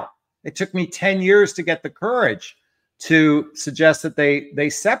it out. It took me 10 years to get the courage to suggest that they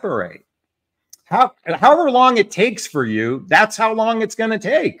separate. However long it takes for you, that's how long it's going to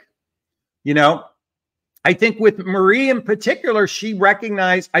take. You know, I think with Marie in particular, she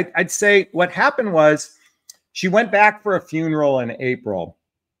recognized, I'd say what happened was she went back for a funeral in April,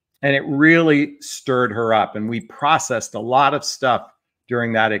 and it really stirred her up. And we processed a lot of stuff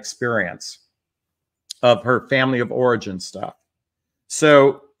during that experience of her family of origin stuff.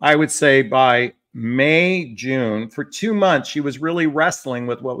 So I would say by May, June, for 2 months, she was really wrestling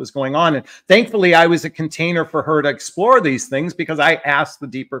with what was going on. And thankfully, I was a container for her to explore these things because I asked the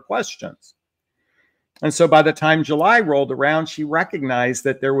deeper questions. And so by the time July rolled around, she recognized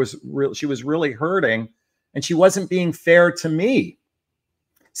that she was really hurting and she wasn't being fair to me.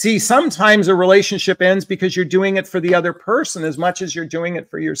 See, sometimes a relationship ends because you're doing it for the other person as much as you're doing it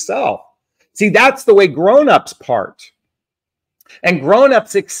for yourself. See, that's the way grown-ups part. And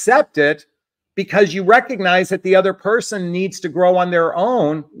grown-ups accept it because you recognize that the other person needs to grow on their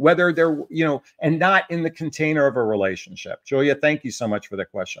own, whether they're, you know, and not in the container of a relationship. Julia, thank you so much for the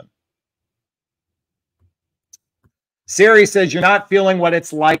question. Siri says, you're not feeling what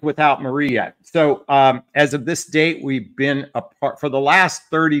it's like without Marie yet. So as of this date, we've been apart for the last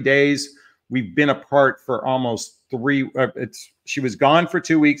 30 days. We've been apart for almost she was gone for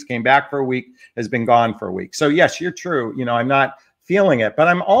 2 weeks, came back for a week, has been gone for a week. So yes, you're true. You know, I'm not feeling it, but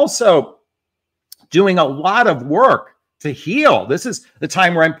I'm also doing a lot of work to heal. This is the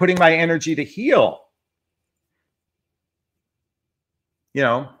time where I'm putting my energy to heal. You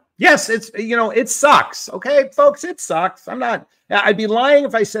know, yes, it sucks. Okay, folks, it sucks. I'd be lying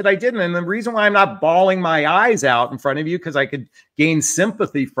if I said I didn't. And the reason why I'm not bawling my eyes out in front of you, because I could gain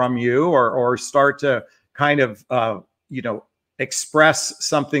sympathy from you or start to kind of, express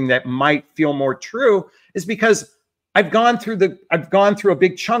something that might feel more true, is because I've gone through a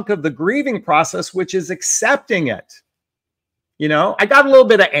big chunk of the grieving process, which is accepting it. You know, I got a little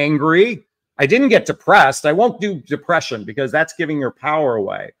bit of angry. I didn't get depressed. I won't do depression because that's giving your power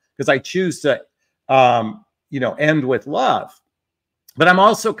away, because I choose to, end with love. But I'm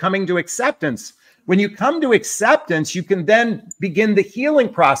also coming to acceptance. When you come to acceptance, you can then begin the healing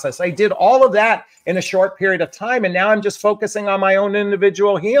process. I did all of that in a short period of time, and now I'm just focusing on my own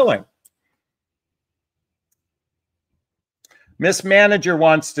individual healing. Miss Manager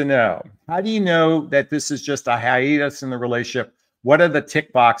wants to know, how do you know that this is just a hiatus in the relationship? What are the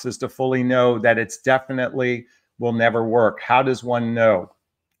tick boxes to fully know that it's definitely will never work? How does one know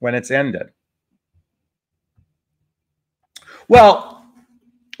when it's ended? Well,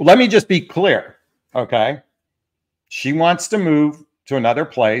 let me just be clear, okay? She wants to move to another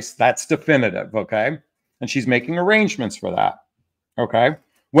place. That's definitive, okay? And she's making arrangements for that, okay?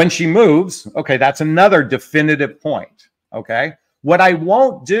 When she moves, okay, that's another definitive point, okay? What I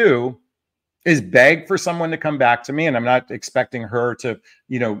won't do is beg for someone to come back to me, and I'm not expecting her to,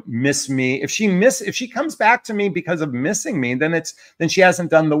 miss me. If she comes back to me because of missing me, then she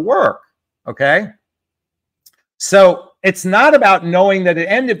hasn't done the work, okay? So it's not about knowing that it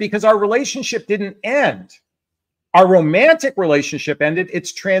ended, because our relationship didn't end. Our romantic relationship ended.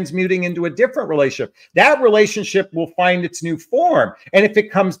 It's transmuting into a different relationship. That relationship will find its new form. And if it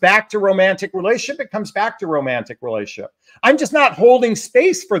comes back to romantic relationship, it comes back to romantic relationship. I'm just not holding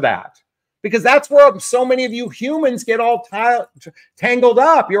space for that, because that's where so many of you humans get all tangled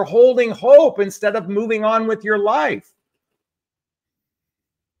up. You're holding hope instead of moving on with your life.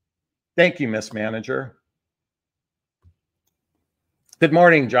 Thank you, Miss Manager. Good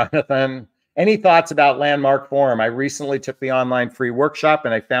morning, Jonathan. Any thoughts about Landmark Forum? I recently took the online free workshop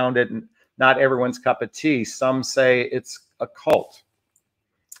and I found it not everyone's cup of tea. Some say it's a cult.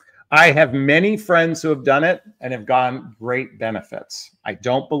 I have many friends who have done it and have gotten great benefits. I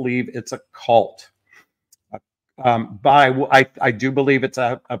don't believe it's a cult. I do believe it's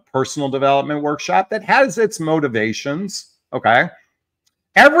a personal development workshop that has its motivations. Okay.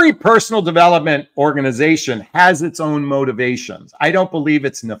 Every personal development organization has its own motivations. I don't believe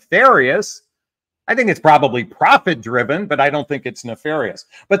it's nefarious. I think it's probably profit driven, but I don't think it's nefarious.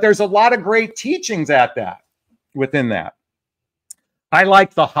 But there's a lot of great teachings within that. I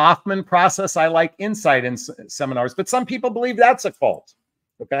like the Hoffman process. I like insight in seminars, but some people believe that's a cult.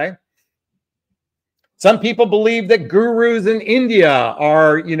 Okay. Some people believe that gurus in India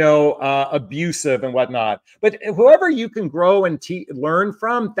are, abusive and whatnot. But whoever you can grow and learn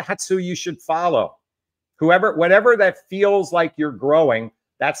from, that's who you should follow. Whatever that feels like you're growing,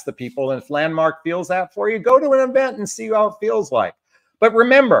 that's the people. And if Landmark feels that for you, go to an event and see how it feels like. But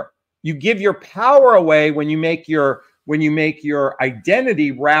remember, you give your power away when you make your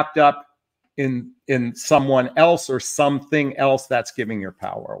identity wrapped up in someone else or something else that's giving your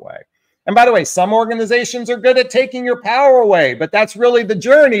power away. And by the way, some organizations are good at taking your power away, but that's really the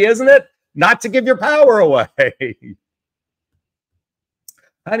journey, isn't it? Not to give your power away.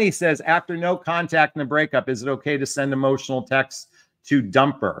 Honey says, after no contact and a breakup, is it okay to send emotional texts to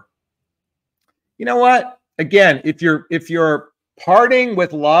dumper? You know what? Again, if you're parting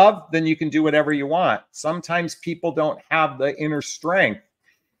with love, then you can do whatever you want. Sometimes people don't have the inner strength,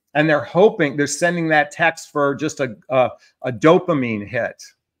 and they're sending that text for just a dopamine hit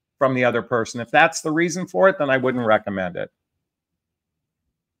from the other person. If that's the reason for it, then I wouldn't recommend it.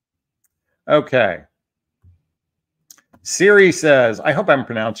 Okay. Siri says, I hope I'm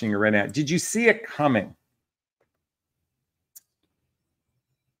pronouncing it right now. Did you see it coming?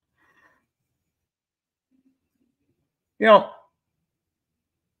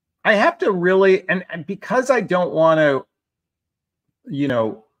 I have to really, and because I don't want to,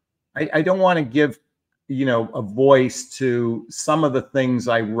 I don't want to give a voice to some of the things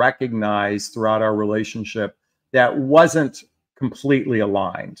I recognized throughout our relationship that wasn't completely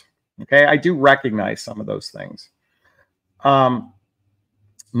aligned. Okay. I do recognize some of those things. Now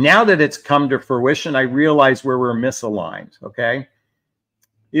that it's come to fruition, I realize where we're misaligned. Okay.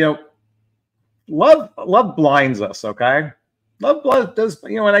 Love blinds us. Okay. Love does,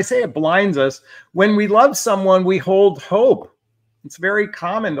 when I say it blinds us, when we love someone, we hold hope. It's very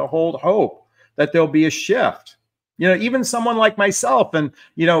common to hold hope that there'll be a shift. Even someone like myself, and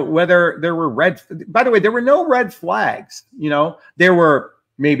whether there were by the way, there were no red flags. There were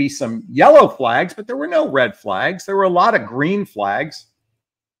maybe some yellow flags, but there were no red flags. There were a lot of green flags,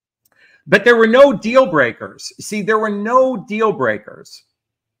 but there were no deal breakers. See, there were no deal breakers.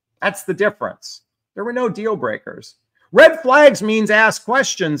 That's the difference. There were no deal breakers. Red flags means ask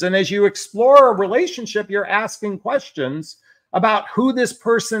questions. And as you explore a relationship, you're asking questions about who this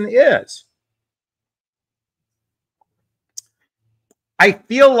person is. I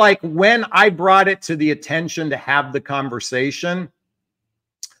feel like when I brought it to the attention to have the conversation,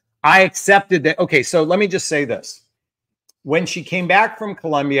 I accepted that. Okay, so let me just say this. When she came back from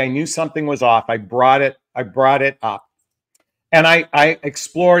Colombia, I knew something was off. I brought it up. And I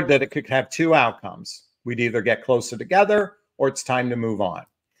explored that it could have two outcomes. We'd either get closer together or it's time to move on.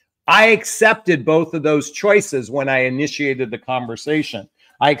 I accepted both of those choices when I initiated the conversation.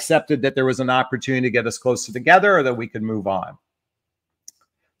 I accepted that there was an opportunity to get us closer together or that we could move on.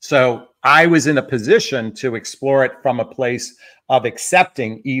 So I was in a position to explore it from a place of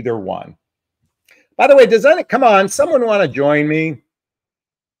accepting either one. By the way, come on, someone want to join me?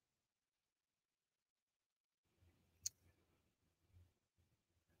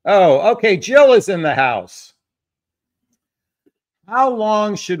 Oh, okay. Jill is in the house. How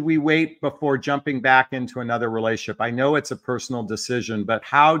long should we wait before jumping back into another relationship? I know it's a personal decision, but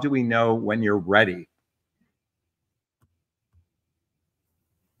how do we know when you're ready?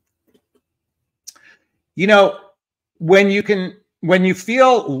 When you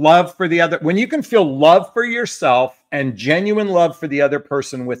feel love for the other, when you can feel love for yourself and genuine love for the other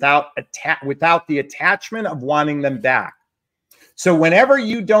person without the attachment of wanting them back. So whenever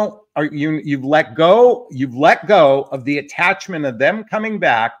you've let go of the attachment of them coming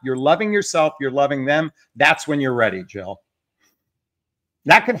back, you're loving yourself, you're loving them. That's when you're ready, Jill.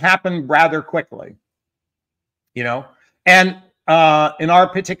 That can happen rather quickly, and in our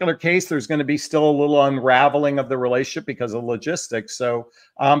particular case, there's going to be still a little unraveling of the relationship because of logistics. So,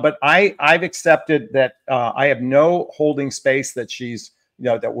 but I've accepted that I have no holding space that she's,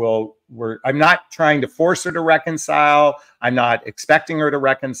 I'm not trying to force her to reconcile. I'm not expecting her to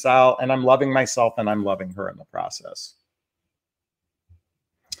reconcile, and I'm loving myself and I'm loving her in the process.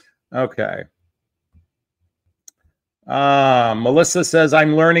 Okay. Melissa says,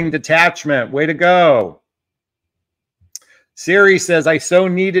 I'm learning detachment. Way to go. Siri says, I so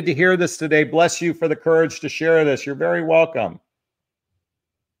needed to hear this today. Bless you for the courage to share this. You're very welcome.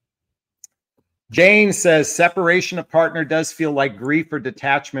 Jane says, separation of partner does feel like grief or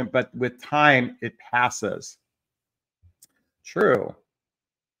detachment, but with time, it passes. True.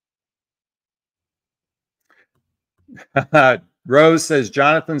 Rose says,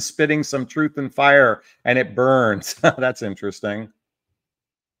 Jonathan's spitting some truth and fire, and it burns. That's interesting.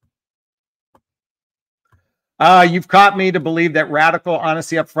 You've caught me to believe that radical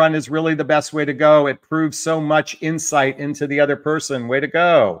honesty up front is really the best way to go. It proves so much insight into the other person. Way to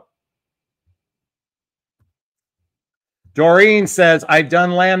go. Doreen says, I've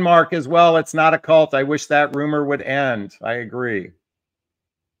done Landmark as well. It's not a cult. I wish that rumor would end. I agree.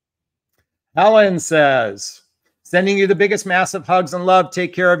 Helen says, sending you the biggest massive hugs and love.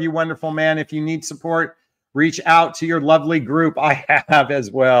 Take care of you, wonderful man. If you need support, reach out to your lovely group. I have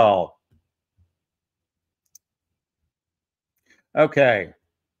as well. Okay.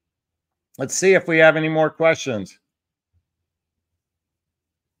 Let's see if we have any more questions.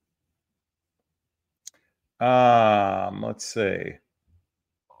 Let's see.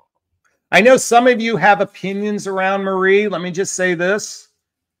 I know some of you have opinions around Marie. Let me just say this.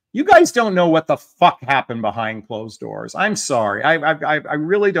 You guys don't know what the fuck happened behind closed doors. I'm sorry. I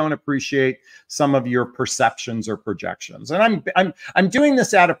really don't appreciate some of your perceptions or projections. And I'm doing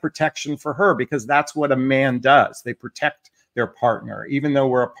this out of protection for her, because that's what a man does. They protect their partner, even though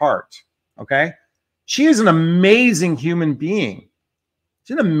we're apart. Okay? She is an amazing human being.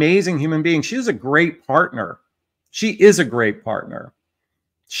 She's an amazing human being. She's a great partner. She is a great partner.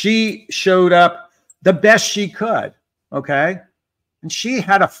 She showed up the best she could, okay? And she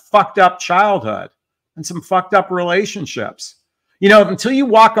had a fucked up childhood and some fucked up relationships. You know, until you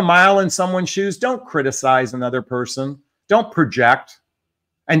walk a mile in someone's shoes, don't criticize another person. Don't project.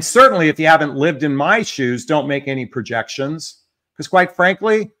 And certainly if you haven't lived in my shoes, don't make any projections. Because quite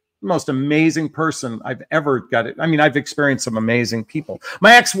frankly, the most amazing person I've ever got it. I mean, I've experienced some amazing people.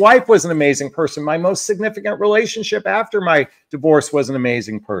 My ex-wife was an amazing person. My most significant relationship after my divorce was an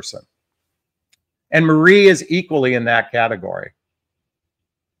amazing person. And Marie is equally in that category.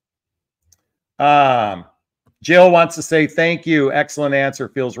 Jill wants to say, thank you. Excellent answer.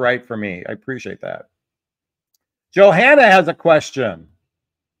 Feels right for me. I appreciate that. Johanna has a question.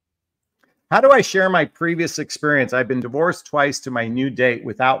 How do I share my previous experience? I've been divorced twice to my new date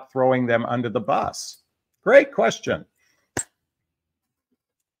without throwing them under the bus. Great question.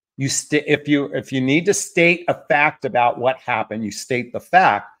 If you need to state a fact about what happened, you state the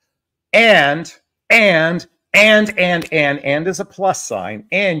fact, and is a plus sign,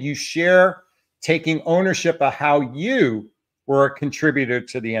 and you share taking ownership of how you were a contributor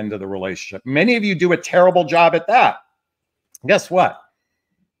to the end of the relationship. Many of you do a terrible job at that. Guess what?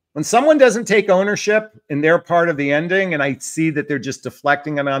 When someone doesn't take ownership in their part of the ending, and I see that they're just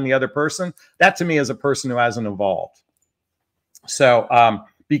deflecting it on the other person, that to me is a person who hasn't evolved. So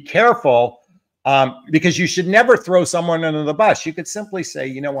be careful, because you should never throw someone under the bus. You could simply say,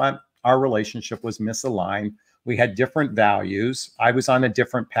 you know what? Our relationship was misaligned. We had different values. I was on a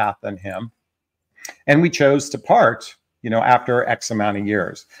different path than him. And we chose to part, you know, after X amount of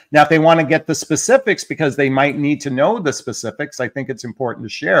years. Now, if they want to get the specifics, because they might need to know the specifics, I think it's important to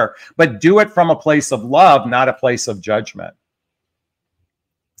share, but do it from a place of love, not a place of judgment.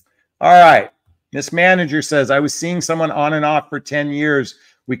 All right. Miss Manager says, I was seeing someone on and off for 10 years.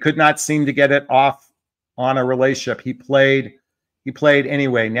 We could not seem to get it off on a relationship. He played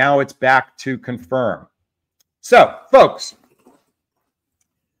anyway. Now it's back to confirm. So, folks,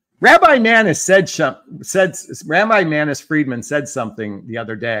 Rabbi Manis Friedman said something the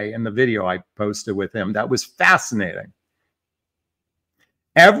other day in the video I posted with him that was fascinating.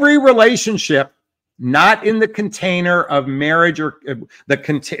 Every relationship not in the container of marriage, or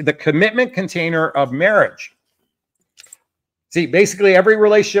the commitment container of marriage. See, basically every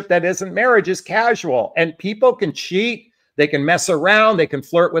relationship that isn't marriage is casual, and people can cheat. They can mess around. They can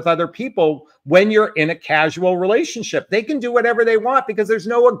flirt with other people when you're in a casual relationship. They can do whatever they want because there's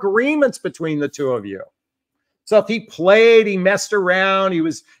no agreements between the two of you. So if he played, he messed around, he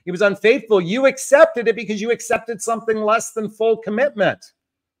was unfaithful, you accepted it because you accepted something less than full commitment.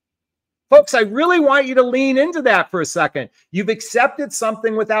 Folks, I really want you to lean into that for a second. You've accepted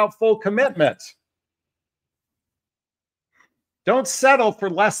something without full commitment. Don't settle for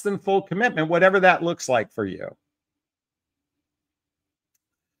less than full commitment, whatever that looks like for you.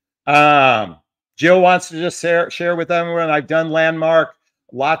 Jill wants to just share with everyone, I've done Landmark,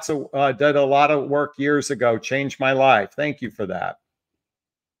 did a lot of work years ago, changed my life. Thank you for that.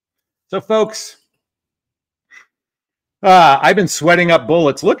 So folks, I've been sweating up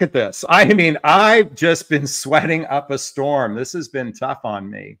bullets. Look at this. I mean, I've just been sweating up a storm. This has been tough on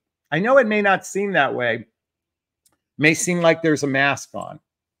me. I know it may not seem that way. It may seem like there's a mask on.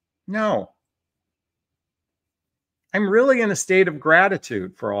 No. I'm really in a state of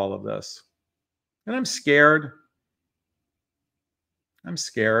gratitude for all of this. And I'm scared. I'm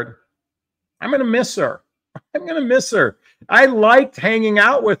scared. I'm going to miss her. I'm going to miss her. I liked hanging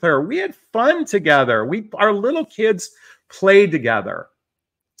out with her. We had fun together. Our little kids played together.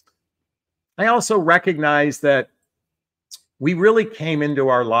 I also recognize that we really came into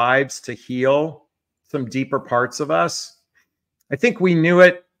our lives to heal some deeper parts of us. I think we knew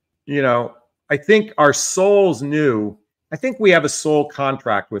it, you know, I think our souls knew. I think we have a soul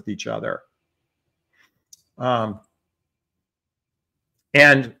contract with each other.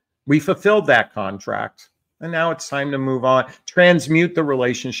 And we fulfilled that contract. And now it's time to move on, transmute the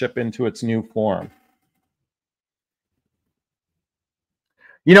relationship into its new form.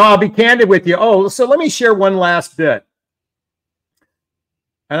 You know, I'll be candid with you. Oh, so let me share one last bit.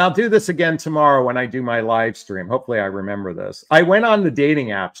 And I'll do this again tomorrow when I do my live stream. Hopefully I remember this. I went on the dating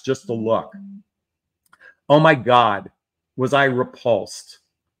apps just to look. Oh my God, was I repulsed?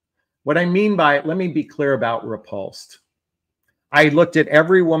 What I mean by it, let me be clear about repulsed. I looked at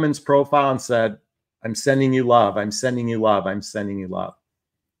every woman's profile and said, I'm sending you love. I'm sending you love. I'm sending you love.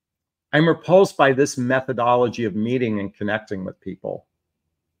 I'm repulsed by this methodology of meeting and connecting with people.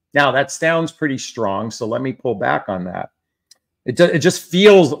 Now, that sounds pretty strong, so let me pull back on that. It just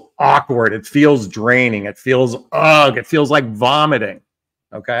feels awkward. It feels draining. It feels, ugh, it feels like vomiting,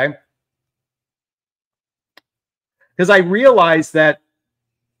 okay? Because I realized that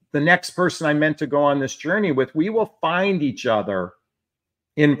the next person I'm meant to go on this journey with, we will find each other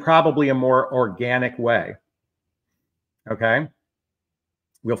in probably a more organic way, okay?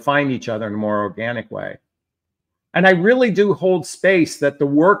 We'll find each other in a more organic way. And I really do hold space that the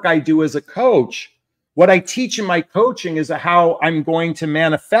work I do as a coach, what I teach in my coaching is how I'm going to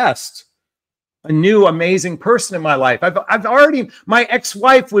manifest a new, amazing person in my life. I've already, my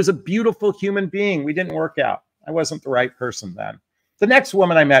ex-wife was a beautiful human being. We didn't work out. I wasn't the right person then. The next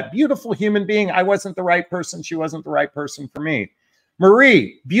woman I met, beautiful human being. I wasn't the right person. She wasn't the right person for me.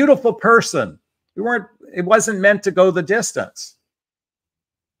 Marie, beautiful person. It wasn't meant to go the distance.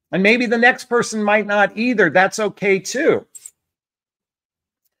 And maybe the next person might not either. That's okay too.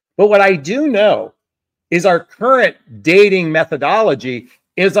 But what I do know is our current dating methodology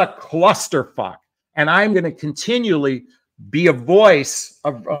is a clusterfuck. And I'm going to continually be a voice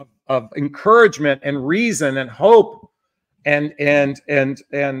of encouragement and reason and hope and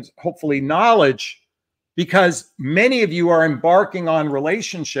hopefully knowledge, because many of you are embarking on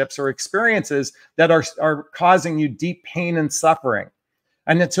relationships or experiences that are causing you deep pain and suffering.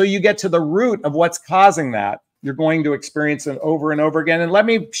 And until you get to the root of what's causing that, you're going to experience it over and over again. And let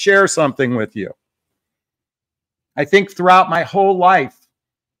me share something with you. I think throughout my whole life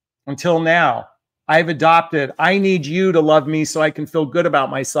until now, I've adopted, I need you to love me so I can feel good about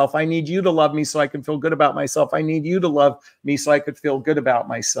myself. I need you to love me so I can feel good about myself. I need you to love me so I could feel good about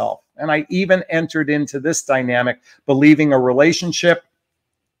myself. And I even entered into this dynamic believing a relationship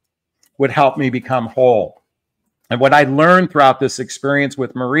would help me become whole. And what I learned throughout this experience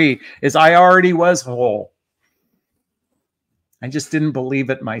with Marie is I already was whole. I just didn't believe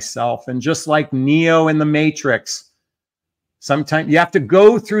it myself. And just like Neo in the Matrix, sometimes you have to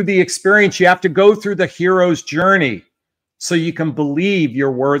go through the experience. You have to go through the hero's journey so you can believe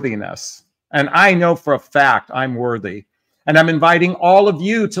your worthiness. And I know for a fact I'm worthy. And I'm inviting all of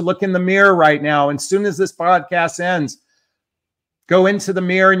you to look in the mirror right now. And as soon as this podcast ends, go into the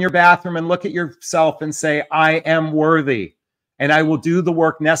mirror in your bathroom and look at yourself and say, I am worthy. And I will do the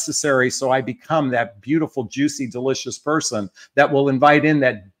work necessary so I become that beautiful, juicy, delicious person that will invite in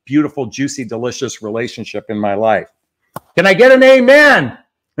that beautiful, juicy, delicious relationship in my life. Can I get an amen?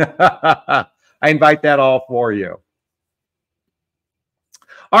 I invite that all for you.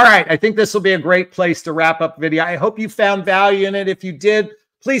 All right. I think this will be a great place to wrap up the video. I hope you found value in it. If you did,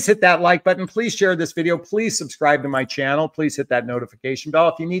 please hit that like button. Please share this video. Please subscribe to my channel. Please hit that notification bell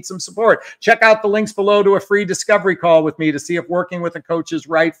if you need some support. Check out the links below to a free discovery call with me to see if working with a coach is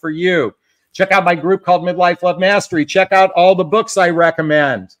right for you. Check out my group called Midlife Love Mastery. Check out all the books I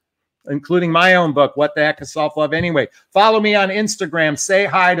recommend, including my own book, What the Heck is Self-Love Anyway? Follow me on Instagram. Say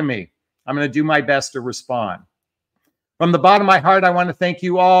hi to me. I'm going to do my best to respond. From the bottom of my heart, I want to thank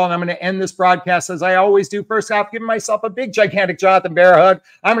you all, and I'm going to end this broadcast as I always do. First off, giving myself a big, gigantic Jonathan Bear hug.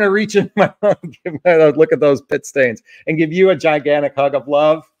 I'm going to reach in my look at those pit stains and give you a gigantic hug of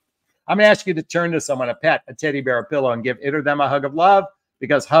love. I'm going to ask you to turn to someone, a pet, a teddy bear, a pillow, and give it or them a hug of love,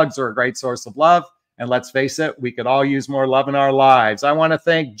 because hugs are a great source of love. And let's face it, we could all use more love in our lives. I want to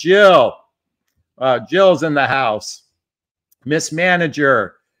thank Jill. Jill's in the house. Miss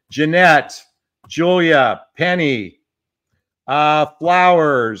Manager, Jeanette, Julia, Penny,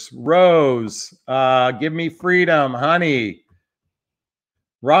 Flowers, Rose, Give Me Freedom, Honey,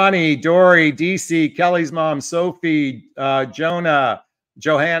 Ronnie, Dory, DC, Kelly's mom, Sophie, Johanna,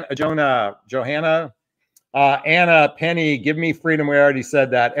 Anna, Penny, Give Me Freedom. We already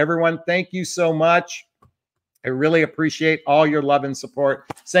said that. Everyone, thank you so much. I really appreciate all your love and support.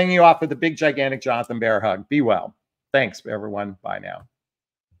 Sending you off with a big, gigantic Jonathan Bear hug. Be well. Thanks, everyone. Bye now.